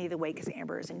don't have any of the weight because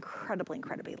amber is incredibly,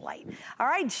 incredibly light. All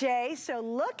right, Jay, so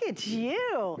look at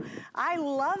you. I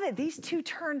love it. These 2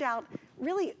 turned out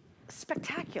really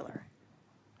spectacular.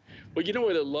 Well, you know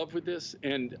what I love with this,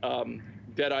 and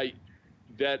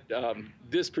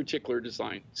this particular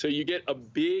design. So you get a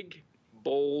big,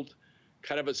 bold,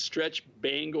 kind of a stretch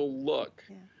bangle look.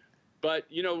 Yeah. But,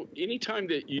 you know, anytime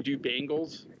that you do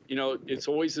bangles, you know, it's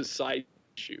always a size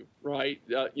issue, right?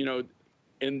 You know,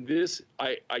 and this,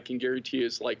 I can guarantee you,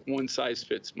 is like one size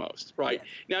fits most, right?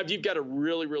 Yeah. Now, if you've got a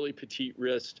really, really petite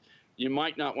wrist, you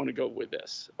might not want to go with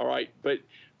this, all right? But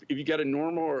if you got a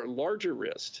normal or a larger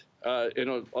wrist,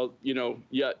 you know,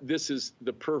 yeah, this is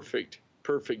the perfect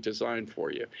design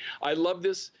for you. I love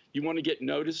this. You want to get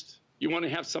noticed. You want to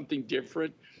have something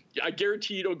different. I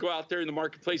guarantee you don't go out there in the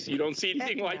marketplace and you don't see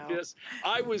anything like this.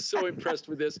 I was so impressed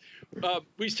with this.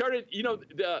 We started, you know,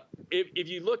 if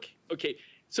you look, okay,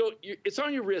 so it's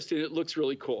on your wrist and it looks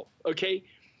really cool, okay?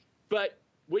 But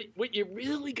what you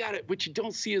really got it, what you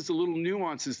don't see is the little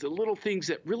nuances, the little things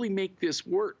that really make this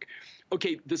work.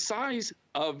 Okay, the size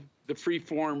of the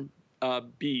freeform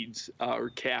beads or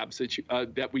cabs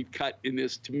that we've cut in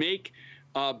this to make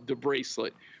the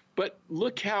bracelet. But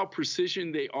look how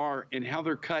precision they are and how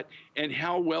they're cut and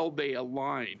how well they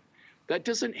align. That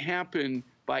doesn't happen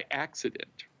by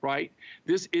accident, right?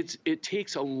 It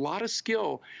takes a lot of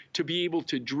skill to be able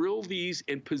to drill these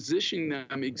and position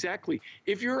them exactly.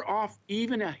 If you're off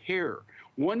even a hair,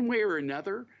 one way or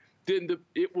another, then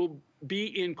it will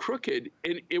be in crooked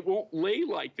and it won't lay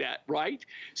like that, right?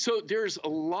 So there's a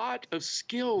lot of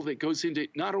skill that goes into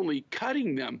not only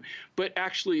cutting them, but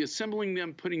actually assembling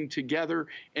them, putting together,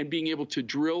 and being able to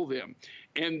drill them.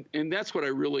 And that's what I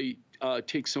really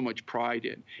take so much pride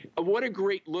in. What a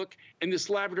great look. And this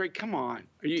labradorite, come on,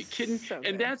 are you kidding? So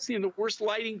and that's in the worst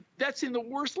lighting. That's in the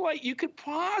worst light you could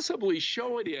possibly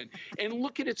show it in. And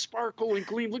look at it sparkle and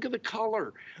gleam. Look at the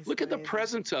color. Look at the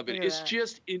presence of it. It's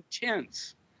just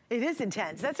intense. It is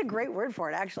intense. That's a great word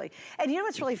for it, actually. And you know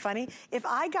what's really funny? If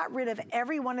I got rid of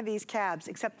every one of these cabs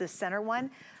except the center one,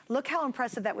 look how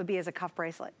impressive that would be as a cuff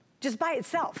bracelet, just by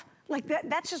itself. Like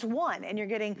that's just one, and you're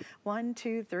getting 1,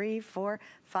 2, 3, 4,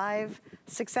 5,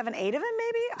 6, 7, 8 of them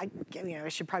maybe? I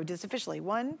should probably do this officially.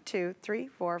 1, 2, 3,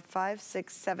 4, 5,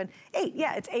 6, 7, 8.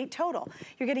 Yeah, it's 8 total.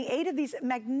 You're getting 8 of these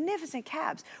magnificent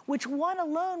cabs, which one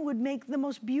alone would make the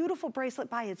most beautiful bracelet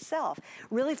by itself.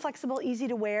 Really flexible, easy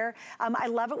to wear. I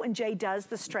love it when Jay does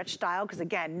the stretch style, because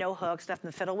again, no hooks,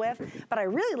 nothing to fiddle with. But I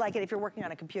really like it if you're working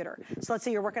on a computer. So let's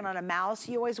say you're working on a mouse,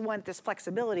 you always want this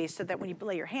flexibility so that when you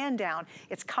lay your hand down,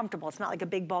 it's comfortable. It's not like a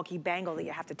big bulky bangle that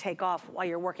you have to take off while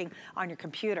you're working on your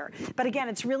computer. But again,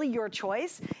 it's really your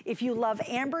choice. If you love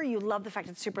amber, you love the fact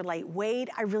it's super lightweight.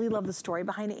 I really love the story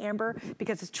behind the amber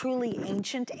because it's truly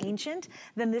ancient,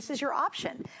 then this is your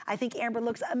option. I think amber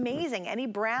looks amazing. Any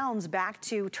browns back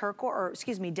to turquoise, or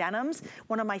excuse me, denims,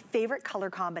 one of my favorite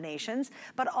color combinations.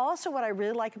 But also what I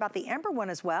really like about the amber one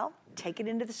as well, take it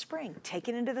into the spring, take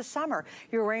it into the summer.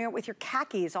 You're wearing it with your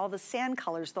khakis, all the sand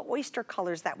colors, the oyster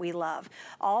colors that we love.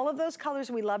 All of those colors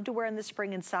we love to wear in the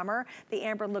spring and summer. The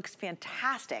amber looks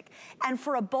fantastic. And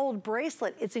for a bold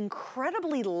bracelet, it's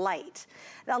incredibly light.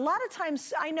 Now, a lot of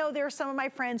times, I know there are some of my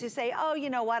friends who say, oh, you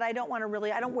know what, I don't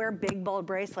wear big, bold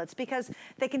bracelets because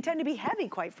they can tend to be heavy,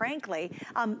 quite frankly.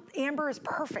 Amber is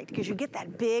perfect because you get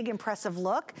that big, impressive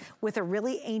look with a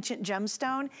really ancient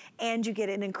gemstone, and you get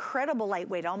an incredible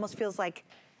lightweight. It almost feels like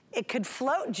it could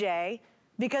float, Jay,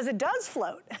 because it does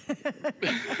float.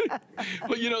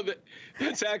 Well, you know,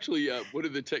 that's actually one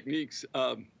of the techniques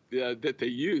that they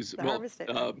use.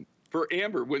 For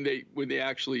amber, when they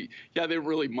actually, they don't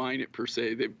really mine it per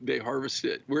se. They harvest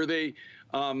it. Where they,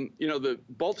 you know, the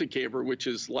Baltic amber, which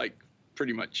is like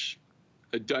pretty much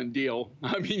a done deal.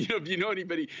 I mean, you know, if you know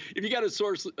anybody, if you got a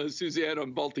source, Suzanne,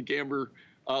 on Baltic amber,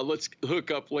 let's hook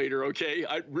up later, okay?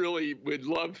 I would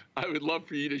love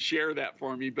for you to share that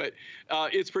for me, but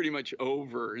it's pretty much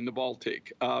over in the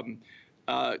Baltic. All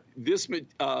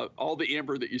the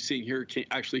amber that you're seeing here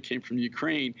actually came from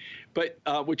Ukraine, but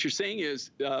what you're saying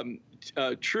is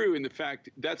true in the fact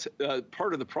that's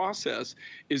part of the process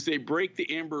is they break the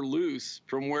amber loose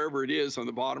from wherever it is on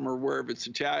the bottom or wherever it's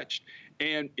attached,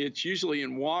 and it's usually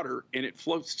in water and it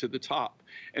floats to the top,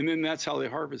 and then that's how they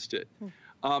harvest it.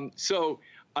 So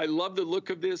I love the look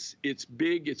of this. It's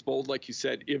big, it's bold, like you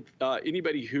said. If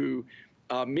anybody who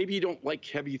maybe you don't like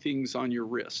heavy things on your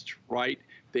wrist, right?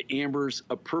 The amber's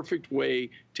a perfect way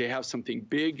to have something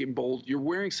big and bold. You're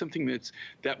wearing something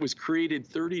that was created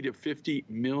 30 to 50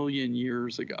 million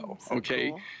years ago, okay?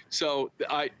 Cool. So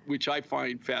which I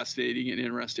find fascinating and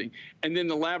interesting. And then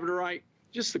the labradorite,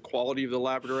 just the quality of the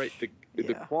labradorite,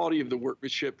 the quality of the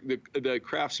workmanship, the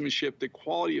craftsmanship, the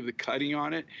quality of the cutting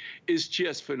on it is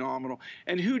just phenomenal.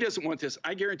 And who doesn't want this?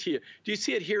 I guarantee you. Do you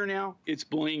see it here now? It's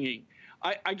blinging.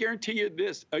 I guarantee you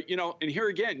this, you know, and here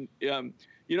again,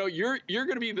 you know, you're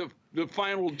going to be the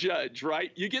final judge,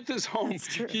 right? You get this home,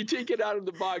 you take it out of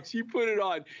the box, you put it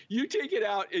on, you take it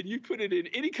out and you put it in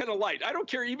any kind of light. I don't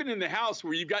care, even in the house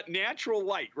where you've got natural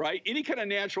light, right? Any kind of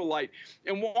natural light.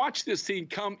 And watch this thing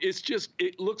come.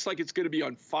 It looks like it's going to be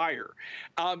on fire.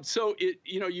 So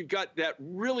you know, you've got that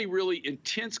really, really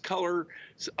intense color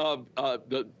of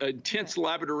the intense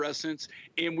labradorescence.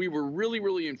 And we were really,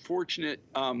 really unfortunate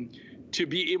to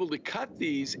be able to cut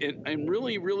these and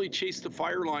really, really chase the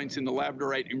fire lines in the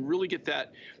labradorite and really get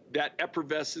that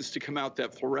effervescence to come out,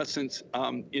 that fluorescence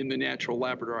in the natural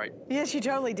labradorite. Yes, you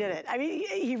totally did it. I mean,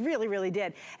 he really, really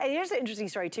did. And here's an interesting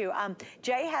story too.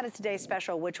 Jay had a Today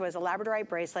Special, which was a labradorite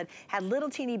bracelet, had little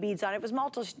teeny beads on it. It was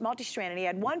multi-stranded. He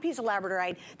had one piece of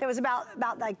labradorite that was about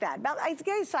like that, about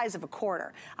the size of a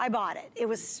quarter. I bought it. It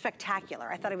was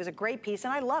spectacular. I thought it was a great piece,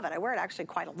 and I love it. I wear it actually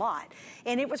quite a lot.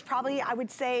 And it was probably, I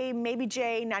would say, maybe,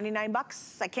 Jay, 99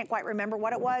 bucks. I can't quite remember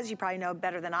what it was. You probably know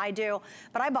better than I do.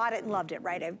 But I bought it and loved it,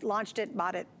 right? I launched it,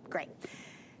 bought it, great.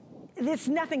 It's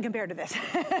nothing compared to this.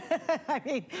 I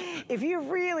mean, if you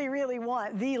really, really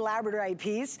want the labradorite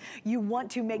piece, you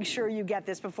want to make sure you get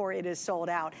this before it is sold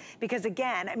out. Because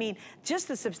again, I mean, just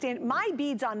the my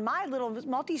beads on my little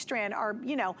multi-strand are,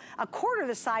 you know, a quarter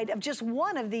the size of just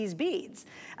one of these beads.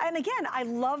 And again, I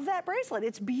love that bracelet.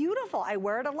 It's beautiful. I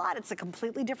wear it a lot. It's a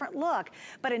completely different look.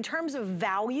 But in terms of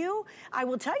value, I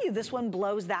will tell you, this one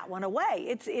blows that one away.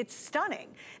 It's stunning.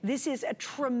 This is a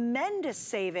tremendous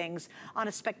savings on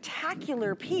a spectacular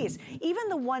spectacular piece. Even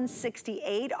the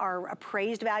 168, our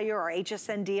appraised value, our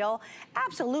HSN deal,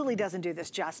 absolutely doesn't do this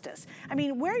justice. I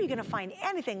mean, where are you gonna find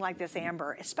anything like this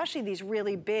amber, especially these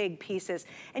really big pieces?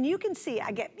 And you can see,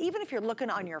 even if you're looking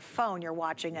on your phone, you're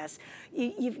watching us,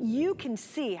 you can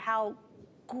see how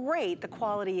great the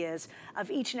quality is of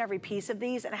each and every piece of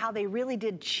these, and how they really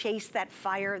did chase that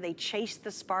fire, they chased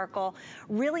the sparkle,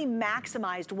 really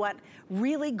maximized what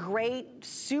really great,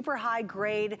 super high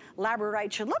grade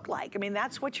labradorite should look like. I mean,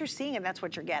 that's what you're seeing and that's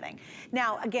what you're getting.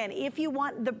 Now, again, if you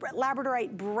want the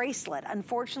labradorite bracelet,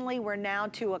 unfortunately, we're now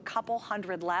to a couple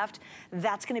hundred left.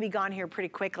 That's gonna be gone here pretty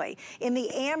quickly. In the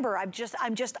amber, I'm just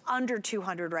under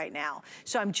 200 right now.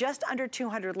 So I'm just under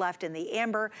 200 left in the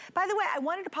amber. By the way, I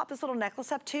wanted to pop this little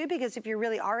necklace up too, because if you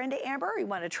really are into amber, you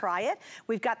want to try it,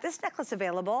 we've got this necklace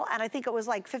available, and I think it was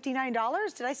like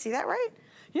 $59. Did I see that right?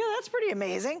 Yeah, that's pretty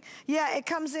amazing. Yeah, it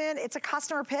comes in, it's a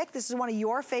customer pick. This is one of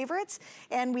your favorites,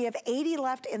 and we have 80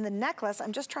 left in the necklace.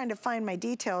 I'm just trying to find my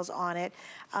details on it,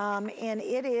 and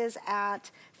it is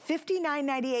at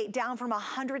 $59.98, down from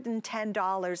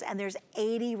 $110, and there's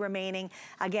 80 remaining.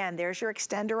 Again, there's your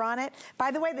extender on it. By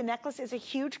the way, the necklace is a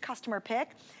huge customer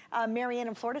pick. Marianne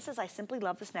in Florida says, I simply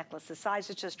love this necklace. The size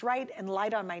is just right and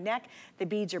light on my neck. The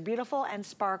beads are beautiful and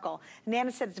sparkle. Nana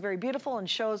said it's very beautiful and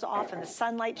shows off in the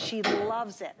sunlight. She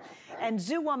loves it. And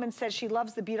Zoo Woman says she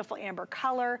loves the beautiful amber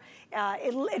color.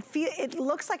 It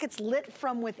looks like it's lit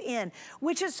from within,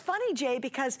 which is funny, Jay,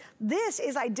 because this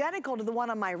is identical to the one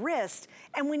on my wrist.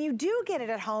 And when you do get it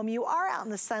at home, you are out in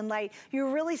the sunlight, you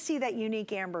really see that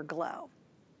unique amber glow.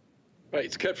 Right,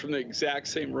 it's cut from the exact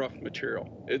same rough material.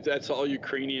 That's all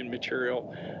Ukrainian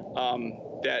material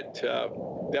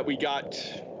that we got,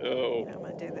 I'm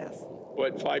gonna do this.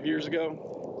 What, 5 years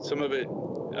ago? Some of it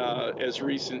as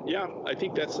recent, yeah, I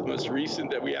think that's the most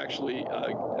recent that we actually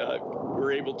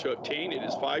were able to obtain. It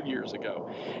is 5 years ago.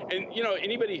 And you know,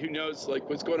 anybody who knows like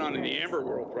what's going on in the amber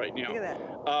world right now, look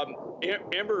at that.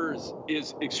 Amber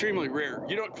is extremely rare.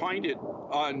 You don't find it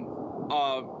on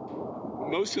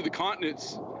most of the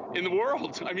continents in the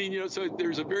world. I mean, you know, so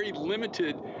there's a very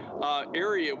limited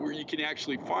area where you can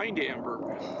actually find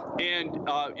amber, and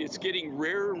it's getting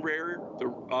rarer and rarer. The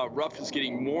rough is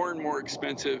getting more and more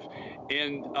expensive,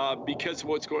 and because of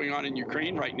what's going on in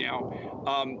Ukraine right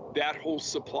now, that whole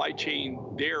supply chain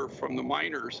there from the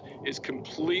miners is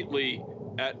completely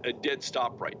at a dead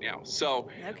stop right now. So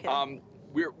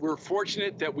we're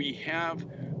fortunate that we have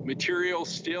material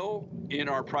still in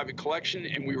our private collection,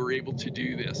 and we were able to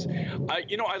do this.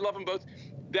 You know, I love them both.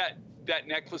 That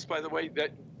necklace, by the way,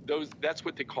 that's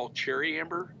what they call cherry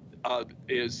amber.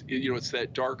 You know, it's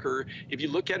that darker. If you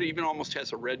look at it, even almost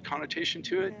has a red connotation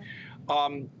to it.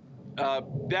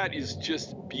 That is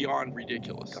just beyond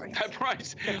ridiculous. That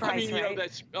price. I mean, you know,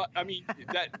 that's. I mean,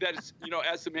 that is, you know,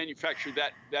 as the manufacturer,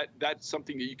 that's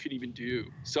something that you couldn't even do.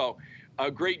 So. A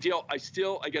great deal. I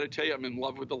got to tell you, I'm in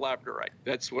love with the labradorite.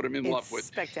 That's what I'm in love with.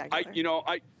 Spectacular.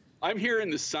 I'm here in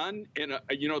the sun, and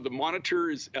you know, the monitor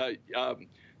is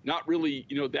not really,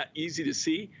 you know, that easy to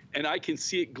see, and I can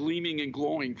see it gleaming and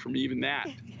glowing from even that.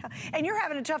 Yeah. And you're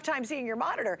having a tough time seeing your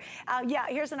monitor. Yeah,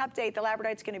 here's an update. The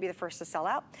labradorite's going to be the first to sell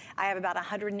out. I have about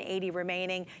 180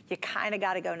 remaining. You kind of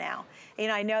got to go now. You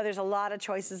know, I know there's a lot of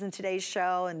choices in today's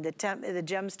show, and the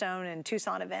gemstone and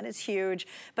Tucson event is huge,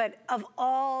 but of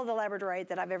all the labradorite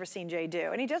that I've ever seen Jay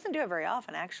do, and he doesn't do it very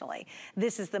often actually,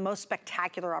 this is the most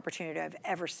spectacular opportunity I've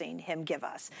ever seen him give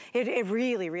us. It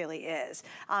really, really is.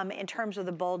 In terms of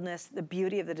the boldness, the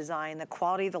beauty of the design, the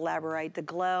quality of the labradorite, the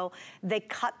glow, they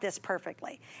cut this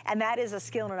perfectly. And that is a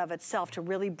skill in and of itself to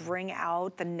really bring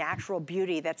out the natural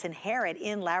beauty that's inherent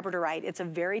in labradorite. It's a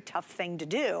very tough thing to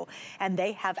do, and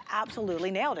they have absolutely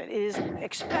nailed it. It is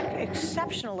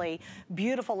exceptionally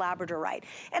beautiful labradorite.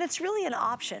 And it's really an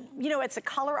option. You know, it's a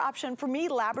color option. For me,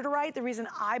 labradorite, the reason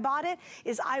I bought it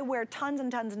is I wear tons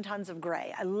and tons and tons of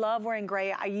gray. I love wearing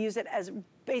gray. I use it as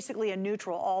basically a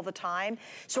neutral all the time.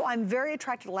 So I'm very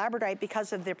attracted to labradorite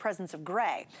because of their presence of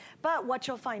gray. But what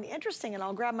you'll find interesting, and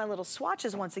I'll grab my little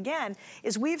swatches once again,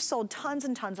 is we've sold tons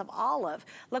and tons of olive.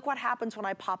 Look what happens when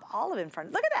I pop olive in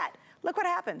front. Look at that. Look what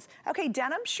happens. Okay,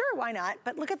 denim, sure, why not?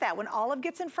 But look at that. When olive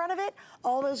gets in front of it,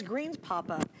 all those greens pop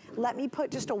up. Let me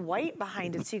put just a white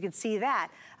behind it so you can see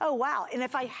that. Oh, wow. And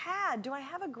if I had, do I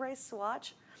have a gray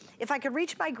swatch? If I could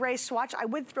reach my gray swatch, I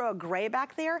would throw a gray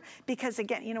back there because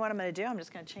again, you know what I'm gonna do? I'm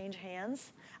just gonna change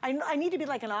hands. I need to be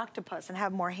like an octopus and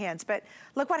have more hands, but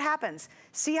look what happens.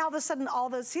 See how all of a sudden all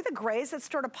those, see the grays that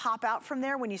sort of pop out from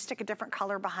there when you stick a different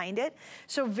color behind it?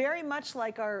 So very much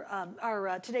like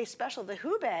our today's special, the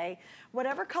Hubei,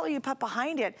 whatever color you put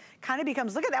behind it kind of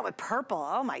becomes, look at that with purple,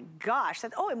 oh my gosh.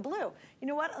 Oh, and blue. You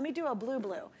know what, let me do a blue.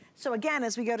 So again,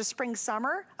 as we go to spring,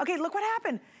 summer, okay, look what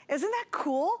happened. Isn't that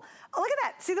cool? Oh, look at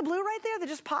that, see the blue right there that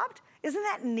just popped? Isn't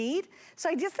that neat? So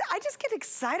I just get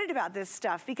excited about this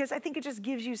stuff because I think it just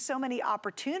gives you so many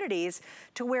opportunities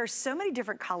to wear so many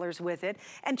different colors with it.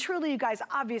 And truly, you guys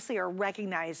obviously are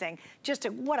recognizing just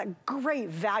what a great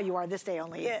value our This Day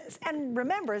Only is. And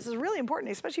remember, this is really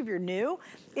important, especially if you're new,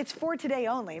 it's for today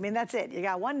only. I mean, that's it. You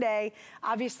got one day.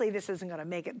 Obviously, this isn't gonna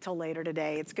make it until later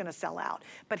today. It's gonna sell out.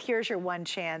 But here's your one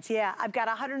chance. Yeah, I've got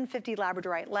 150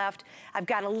 labradorite left. I've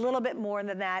got a little bit more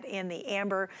than that in the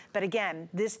amber. But again,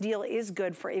 this deal is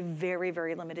good for a very,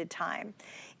 very limited time.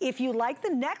 If you like the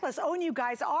necklace, oh, and you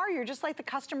guys you're just like the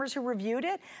customers who reviewed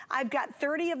it. I've got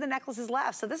 30 of the necklaces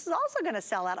left, so this is also gonna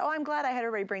sell out. Oh, I'm glad I had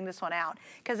everybody bring this one out.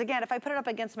 Because again, if I put it up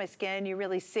against my skin, you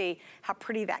really see how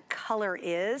pretty that color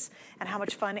is and how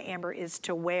much fun amber is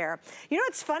to wear. You know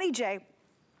what's funny, Jay?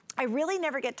 I really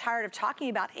never get tired of talking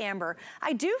about amber.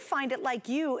 I do find it, like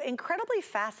you, incredibly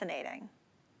fascinating.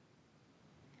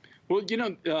 Well, you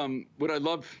know, what I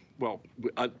love, well,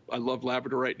 I love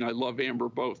labradorite and I love amber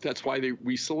both. That's why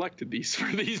we selected these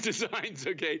for these designs,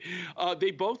 okay?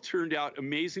 They both turned out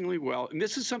amazingly well. And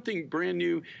this is something brand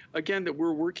new, again, that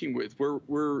we're working with.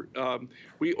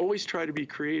 We always try to be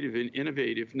creative and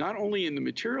innovative, not only in the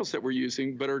materials that we're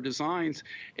using, but our designs.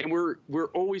 And we're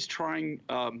always trying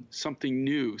something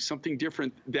new, something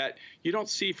different that you don't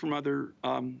see from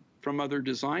other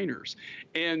designers.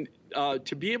 And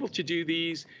to be able to do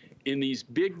these in these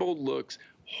big, bold looks,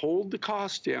 hold the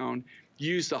cost down,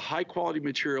 use the high quality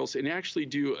materials, and actually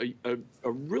do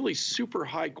a really super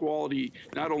high quality,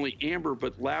 not only amber,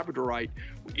 but labradorite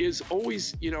is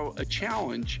always, you know, a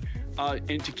challenge,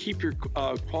 and to keep your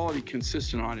quality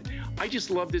consistent on it. I just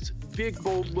love this big,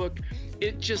 bold look.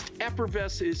 It just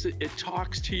effervesces, it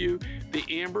talks to you. The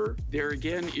amber, there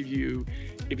again, if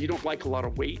you don't like a lot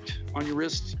of weight on your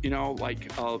wrist, you know,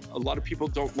 like a lot of people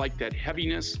don't like that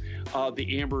heaviness,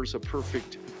 the amber is a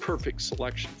perfect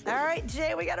selection. All right,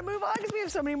 Jay, we got to move on because we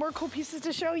have so many more cool pieces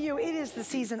to show you. It is the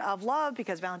season of love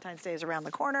because Valentine's Day is around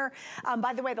the corner.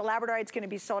 By the way, the labradorite's going to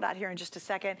be sold out here in just a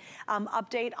second.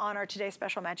 Update on our Today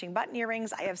Special matching button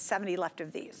earrings. I have 70 left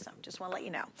of these, so just want to let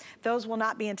you know. Those will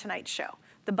not be in tonight's show,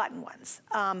 the button ones.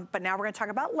 But now we're going to talk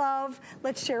about love.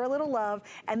 Let's share a little love.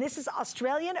 And this is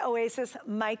Australian Oasis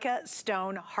Mica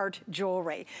Stone Heart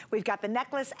Jewelry. We've got the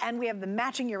necklace and we have the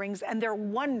matching earrings, and they're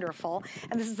wonderful.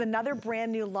 And this is another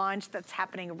brand new launch that's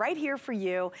happening right here for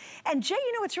you. And Jay,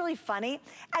 you know what's really funny?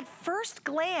 At first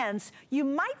glance, you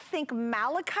might think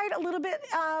malachite a little bit,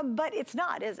 but it's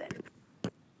not, is it?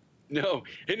 No,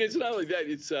 and it's not only that,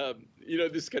 it's, you know,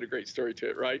 this has got a great story to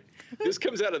it, right? This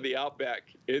comes out of the outback,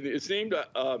 and it's named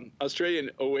Australian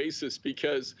Oasis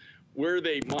because where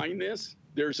they mine this,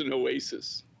 there's an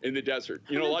oasis in the desert.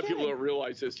 You know, a lot of people don't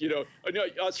realize this. You know, no,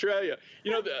 Australia.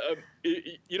 You know,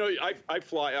 you know, I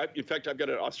fly. In fact, I've got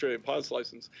an Australian pilot's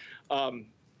license.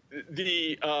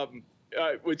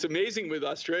 What's amazing with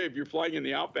Australia, if you're flying in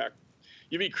the outback,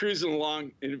 you'd be cruising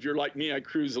along, and if you're like me, I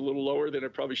cruise a little lower than I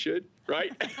probably should,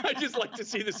 right? I just like to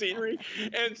see the scenery.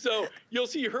 And so you'll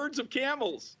see herds of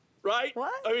camels, right?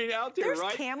 What? I mean, out there, There's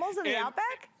right? camels in the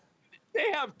outback? They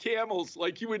have camels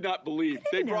like you would not believe.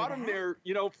 They brought them there,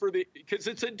 you know, because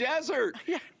it's a desert.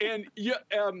 Yeah. And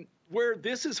where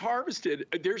this is harvested,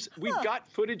 we've got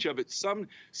footage of it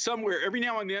somewhere. Every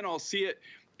now and then I'll see it.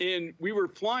 And we were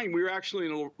flying, we were actually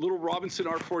in a little Robinson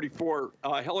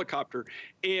R-44 helicopter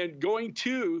and going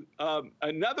to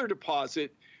another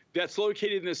deposit that's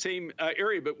located in the same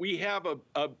area. But we have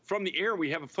from the air, we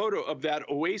have a photo of that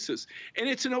oasis. And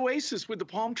it's an oasis with the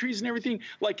palm trees and everything,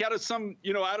 like out of some,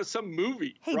 you know, out of some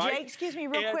movie, Hey, right? Jay, excuse me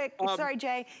real quick. Sorry,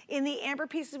 Jay. In the amber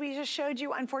pieces we just showed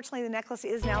you, unfortunately, the necklace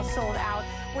is now sold out.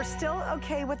 We're still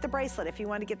okay with the bracelet if you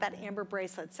want to get that amber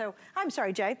bracelet. So, I'm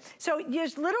sorry, Jay. So,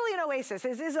 there's literally an oasis.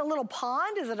 Is it a little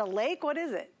pond? Is it a lake? What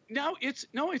is it? No, it's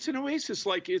an oasis.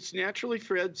 Like it's naturally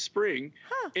fed spring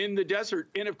in the desert.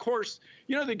 And of course,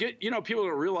 you know, people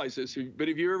don't realize this, but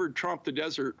if you ever tromp the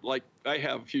desert, like I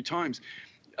have a few times,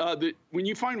 when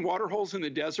you find water holes in the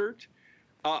desert,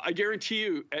 I guarantee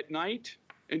you at night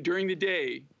and during the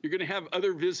day, you're going to have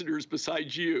other visitors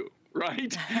besides you.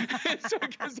 Right? So,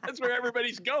 because that's where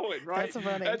everybody's going, right? That's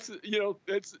funny.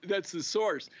 That's the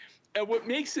source. And what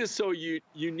makes this so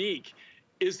unique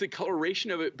is the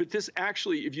coloration of it. But this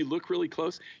actually, if you look really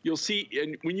close, you'll see,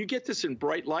 and when you get this in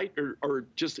bright light or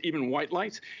just even white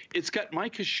lights, it's got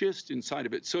mica schist inside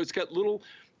of it. So it's got little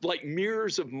like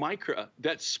mirrors of mica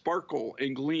that sparkle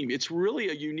and gleam. It's really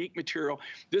a unique material.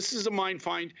 This is a mine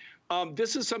find.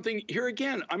 This is something, here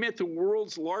again, I'm at the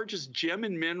world's largest gem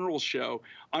and mineral show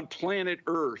on planet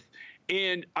Earth.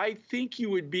 And I think you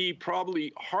would be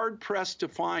probably hard pressed to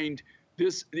find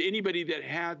anybody that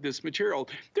had this material.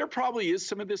 There probably is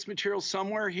some of this material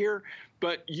somewhere here,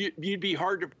 but you'd be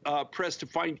hard pressed to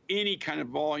find any kind of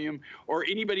volume or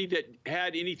anybody that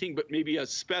had anything but maybe a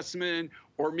specimen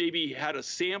or maybe had a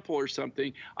sample or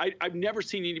something. I've never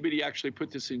seen anybody actually put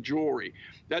this in jewelry.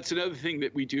 That's another thing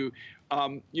that we do.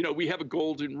 You know, we have a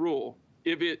golden rule.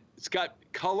 If it's got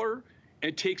color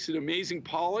and takes an amazing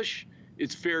polish,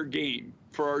 it's fair game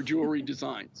for our jewelry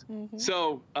designs.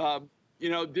 So, you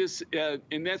know, this,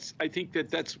 and I think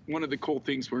that's one of the cool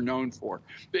things we're known for.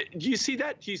 But do you see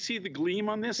that? Do you see the gleam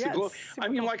on this? Yeah, the glow? I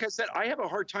mean, like I said, I have a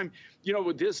hard time, you know,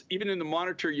 with this, even in the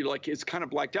monitor, it's kind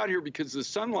of blacked out here because of the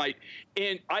sunlight,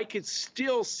 and I could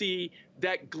still see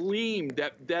that gleam,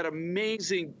 that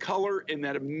amazing color and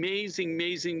that amazing.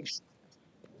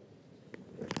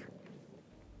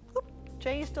 Oop,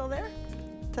 Jay, you still there?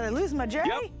 Did I lose my Jay?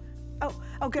 Yep.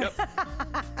 Oh, good. Yep.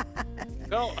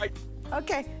 No,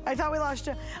 Okay, I thought we lost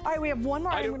you. All right, we have one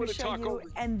more I'm going to show you, over.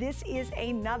 and this is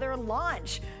another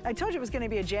launch. I told you it was going to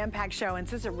be a jam-packed show, and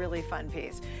this is a really fun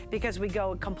piece because we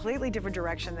go a completely different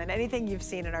direction than anything you've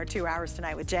seen in our 2 hours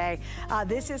tonight with Jay.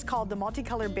 This is called the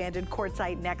multicolored banded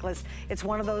quartzite necklace. It's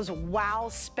one of those wow,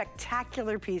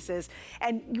 spectacular pieces,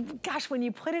 and gosh, when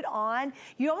you put it on,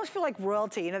 you almost feel like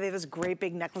royalty. You know, they have those great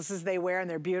big necklaces they wear, and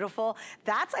they're beautiful.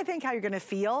 That's, I think, how you're going to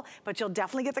feel, but you'll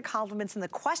definitely get the compliments and the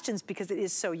questions because it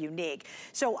is so unique.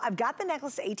 So I've got the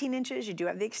necklace 18 inches. You do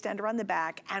have the extender on the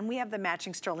back, and we have the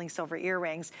matching sterling silver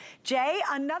earrings. Jay,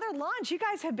 another launch. You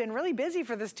guys have been really busy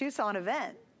for this Tucson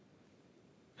event.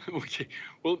 Okay.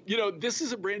 Well, you know, this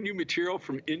is a brand new material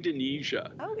from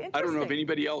Indonesia. Oh, interesting. I don't know of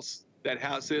anybody else that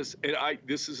has this. And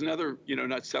this is another, you know,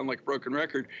 not to sound like a broken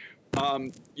record,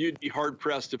 you'd be hard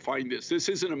pressed to find this. This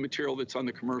isn't a material that's on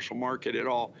the commercial market at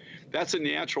all. That's a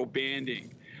natural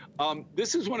banding.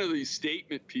 This is one of these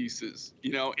statement pieces,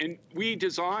 you know, and we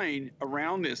design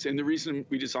around this. And the reason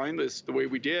we designed this the way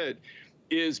we did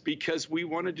is because we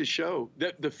wanted to show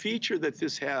that the feature that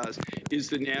this has is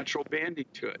the natural banding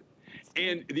to it.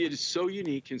 And it is so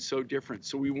unique and so different.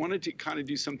 So we wanted to kind of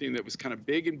do something that was kind of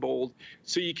big and bold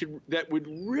so that would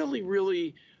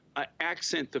really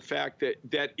accent the fact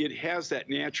that it has that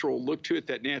natural look to it,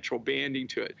 that natural banding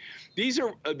to it. These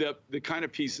are the kind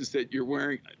of pieces that you're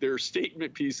wearing. They're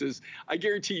statement pieces. I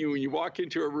guarantee you, when you walk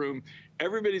into a room,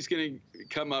 everybody's going to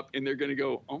come up and they're going to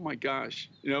go, "Oh my gosh,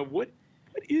 you know what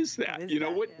is that? You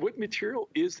know, what material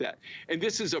is that?" And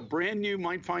this is a brand new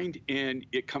mine find, and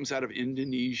it comes out of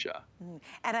Indonesia.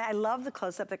 And I love the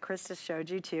close-up that Chris just showed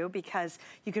you too, because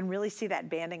you can really see that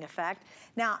banding effect.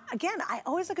 Now, again, I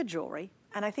always look at jewelry,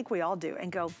 and I think we all do,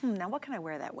 and go, now what can I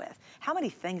wear that with? How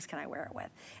many things can I wear it with?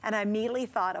 And I immediately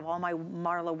thought of all my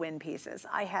Marla Wynn pieces.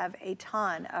 I have a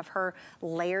ton of her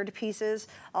layered pieces,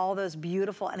 all those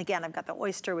beautiful, and again, I've got the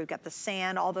oyster, we've got the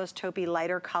sand, all those taupey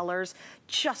lighter colors,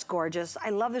 just gorgeous. I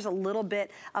love there's a little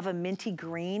bit of a minty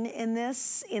green in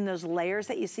this, in those layers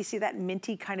that you see that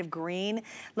minty kind of green.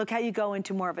 Look how you go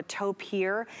into more of a taupe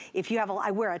here. If you have,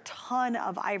 I wear a ton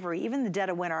of ivory, even the dead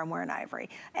of winter I'm wearing ivory,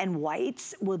 and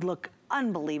whites would look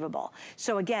unbelievable.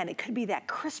 So again, it could be that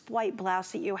crisp white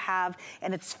blouse that you have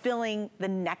and it's filling the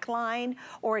neckline,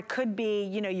 or it could be,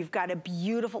 you know, you've got a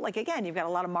beautiful, like again, you've got a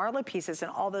lot of Marla pieces and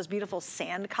all those beautiful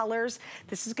sand colors.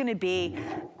 This is gonna be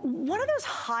one of those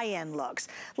high-end looks.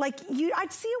 Like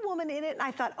I'd see a woman in it and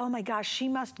I thought, oh my gosh, she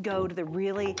must go to the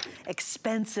really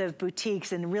expensive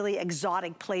boutiques and really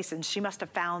exotic places. She must have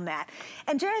found that.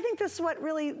 And Jay, I think this is what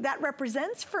really that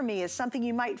represents for me, is something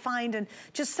you might find in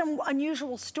just some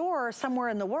unusual store somewhere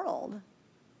in the world.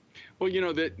 Well, you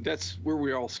know, that's where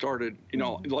we all started. You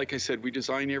know, like I said, we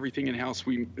design everything in-house.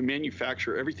 We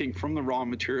manufacture everything from the raw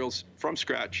materials from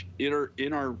scratch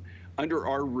under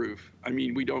our roof. I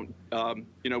mean, we don't,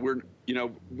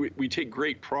 we take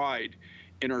great pride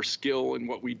in our skill and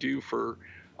what we do for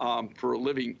a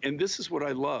living. And this is what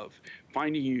I love,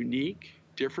 finding unique,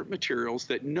 different materials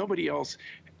that nobody else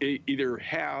either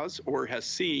has or has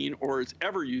seen or has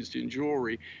ever used in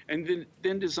jewelry, and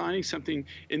then designing something.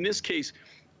 In this case,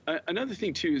 another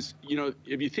thing too is, you know,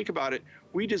 if you think about it,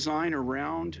 we design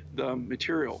around the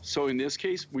material. So in this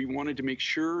case, we wanted to make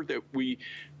sure that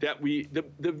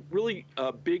the really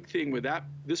big thing with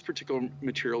this particular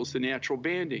material is the natural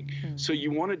banding. So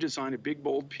you want to design a big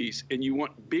bold piece, and you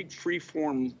want big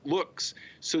free-form looks,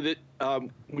 so that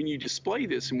when you display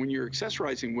this and when you're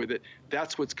accessorizing with it,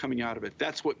 that's what's coming out of it.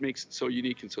 That's what makes it so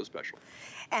unique and so special.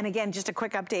 And again, just a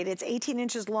quick update. It's 18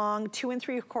 inches long, 2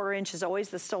 3/4 inches, always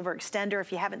the silver extender.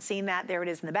 If you haven't seen that, there it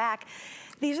is in the back.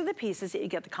 These are the pieces that you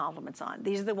get the compliments on.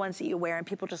 These are the ones that you wear and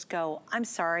people just go, I'm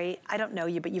sorry, I don't know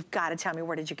you, but you've got to tell me,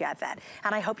 where did you get that?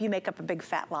 And I hope you make up a big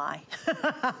fat lie.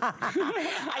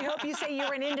 I hope you say you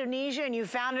were in Indonesia and you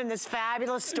found it in this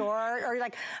fabulous store, or you're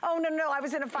like, oh no, I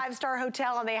was in a 5-star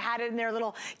hotel and they had it in their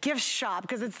little gift shop,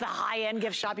 because it's the high-end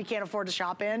gift shop you can't afford to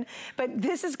shop in. But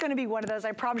this is gonna be one of those,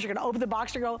 I promise you're gonna open the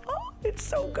box and go, oh, it's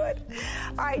so good.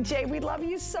 All right, Jay, we love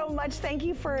you so much. Thank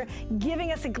you for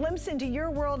giving us a glimpse into your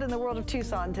world and the world of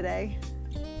Tucson today.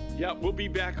 Yeah, we'll be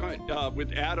back on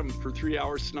with Adam for 3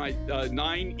 hours tonight,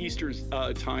 9 Eastern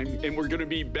time, and we're going to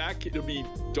be back. It'll be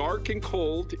dark and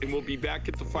cold, and we'll be back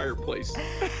at the fireplace.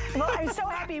 Well, I'm so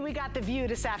happy we got the view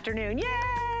this afternoon. Yay!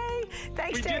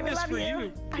 Thanks, Jay. We love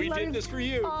you. We did this for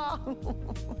you. Oh.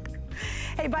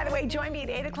 Hey, by the way, join me at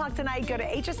 8 o'clock tonight. Go to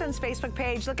HSN's Facebook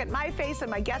page, look at my face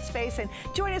and my guest's face, and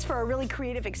join us for a really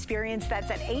creative experience. That's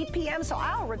at 8 p.m., so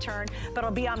I'll return, but I'll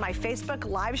be on my Facebook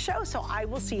live show, so I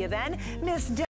will see you then. Miss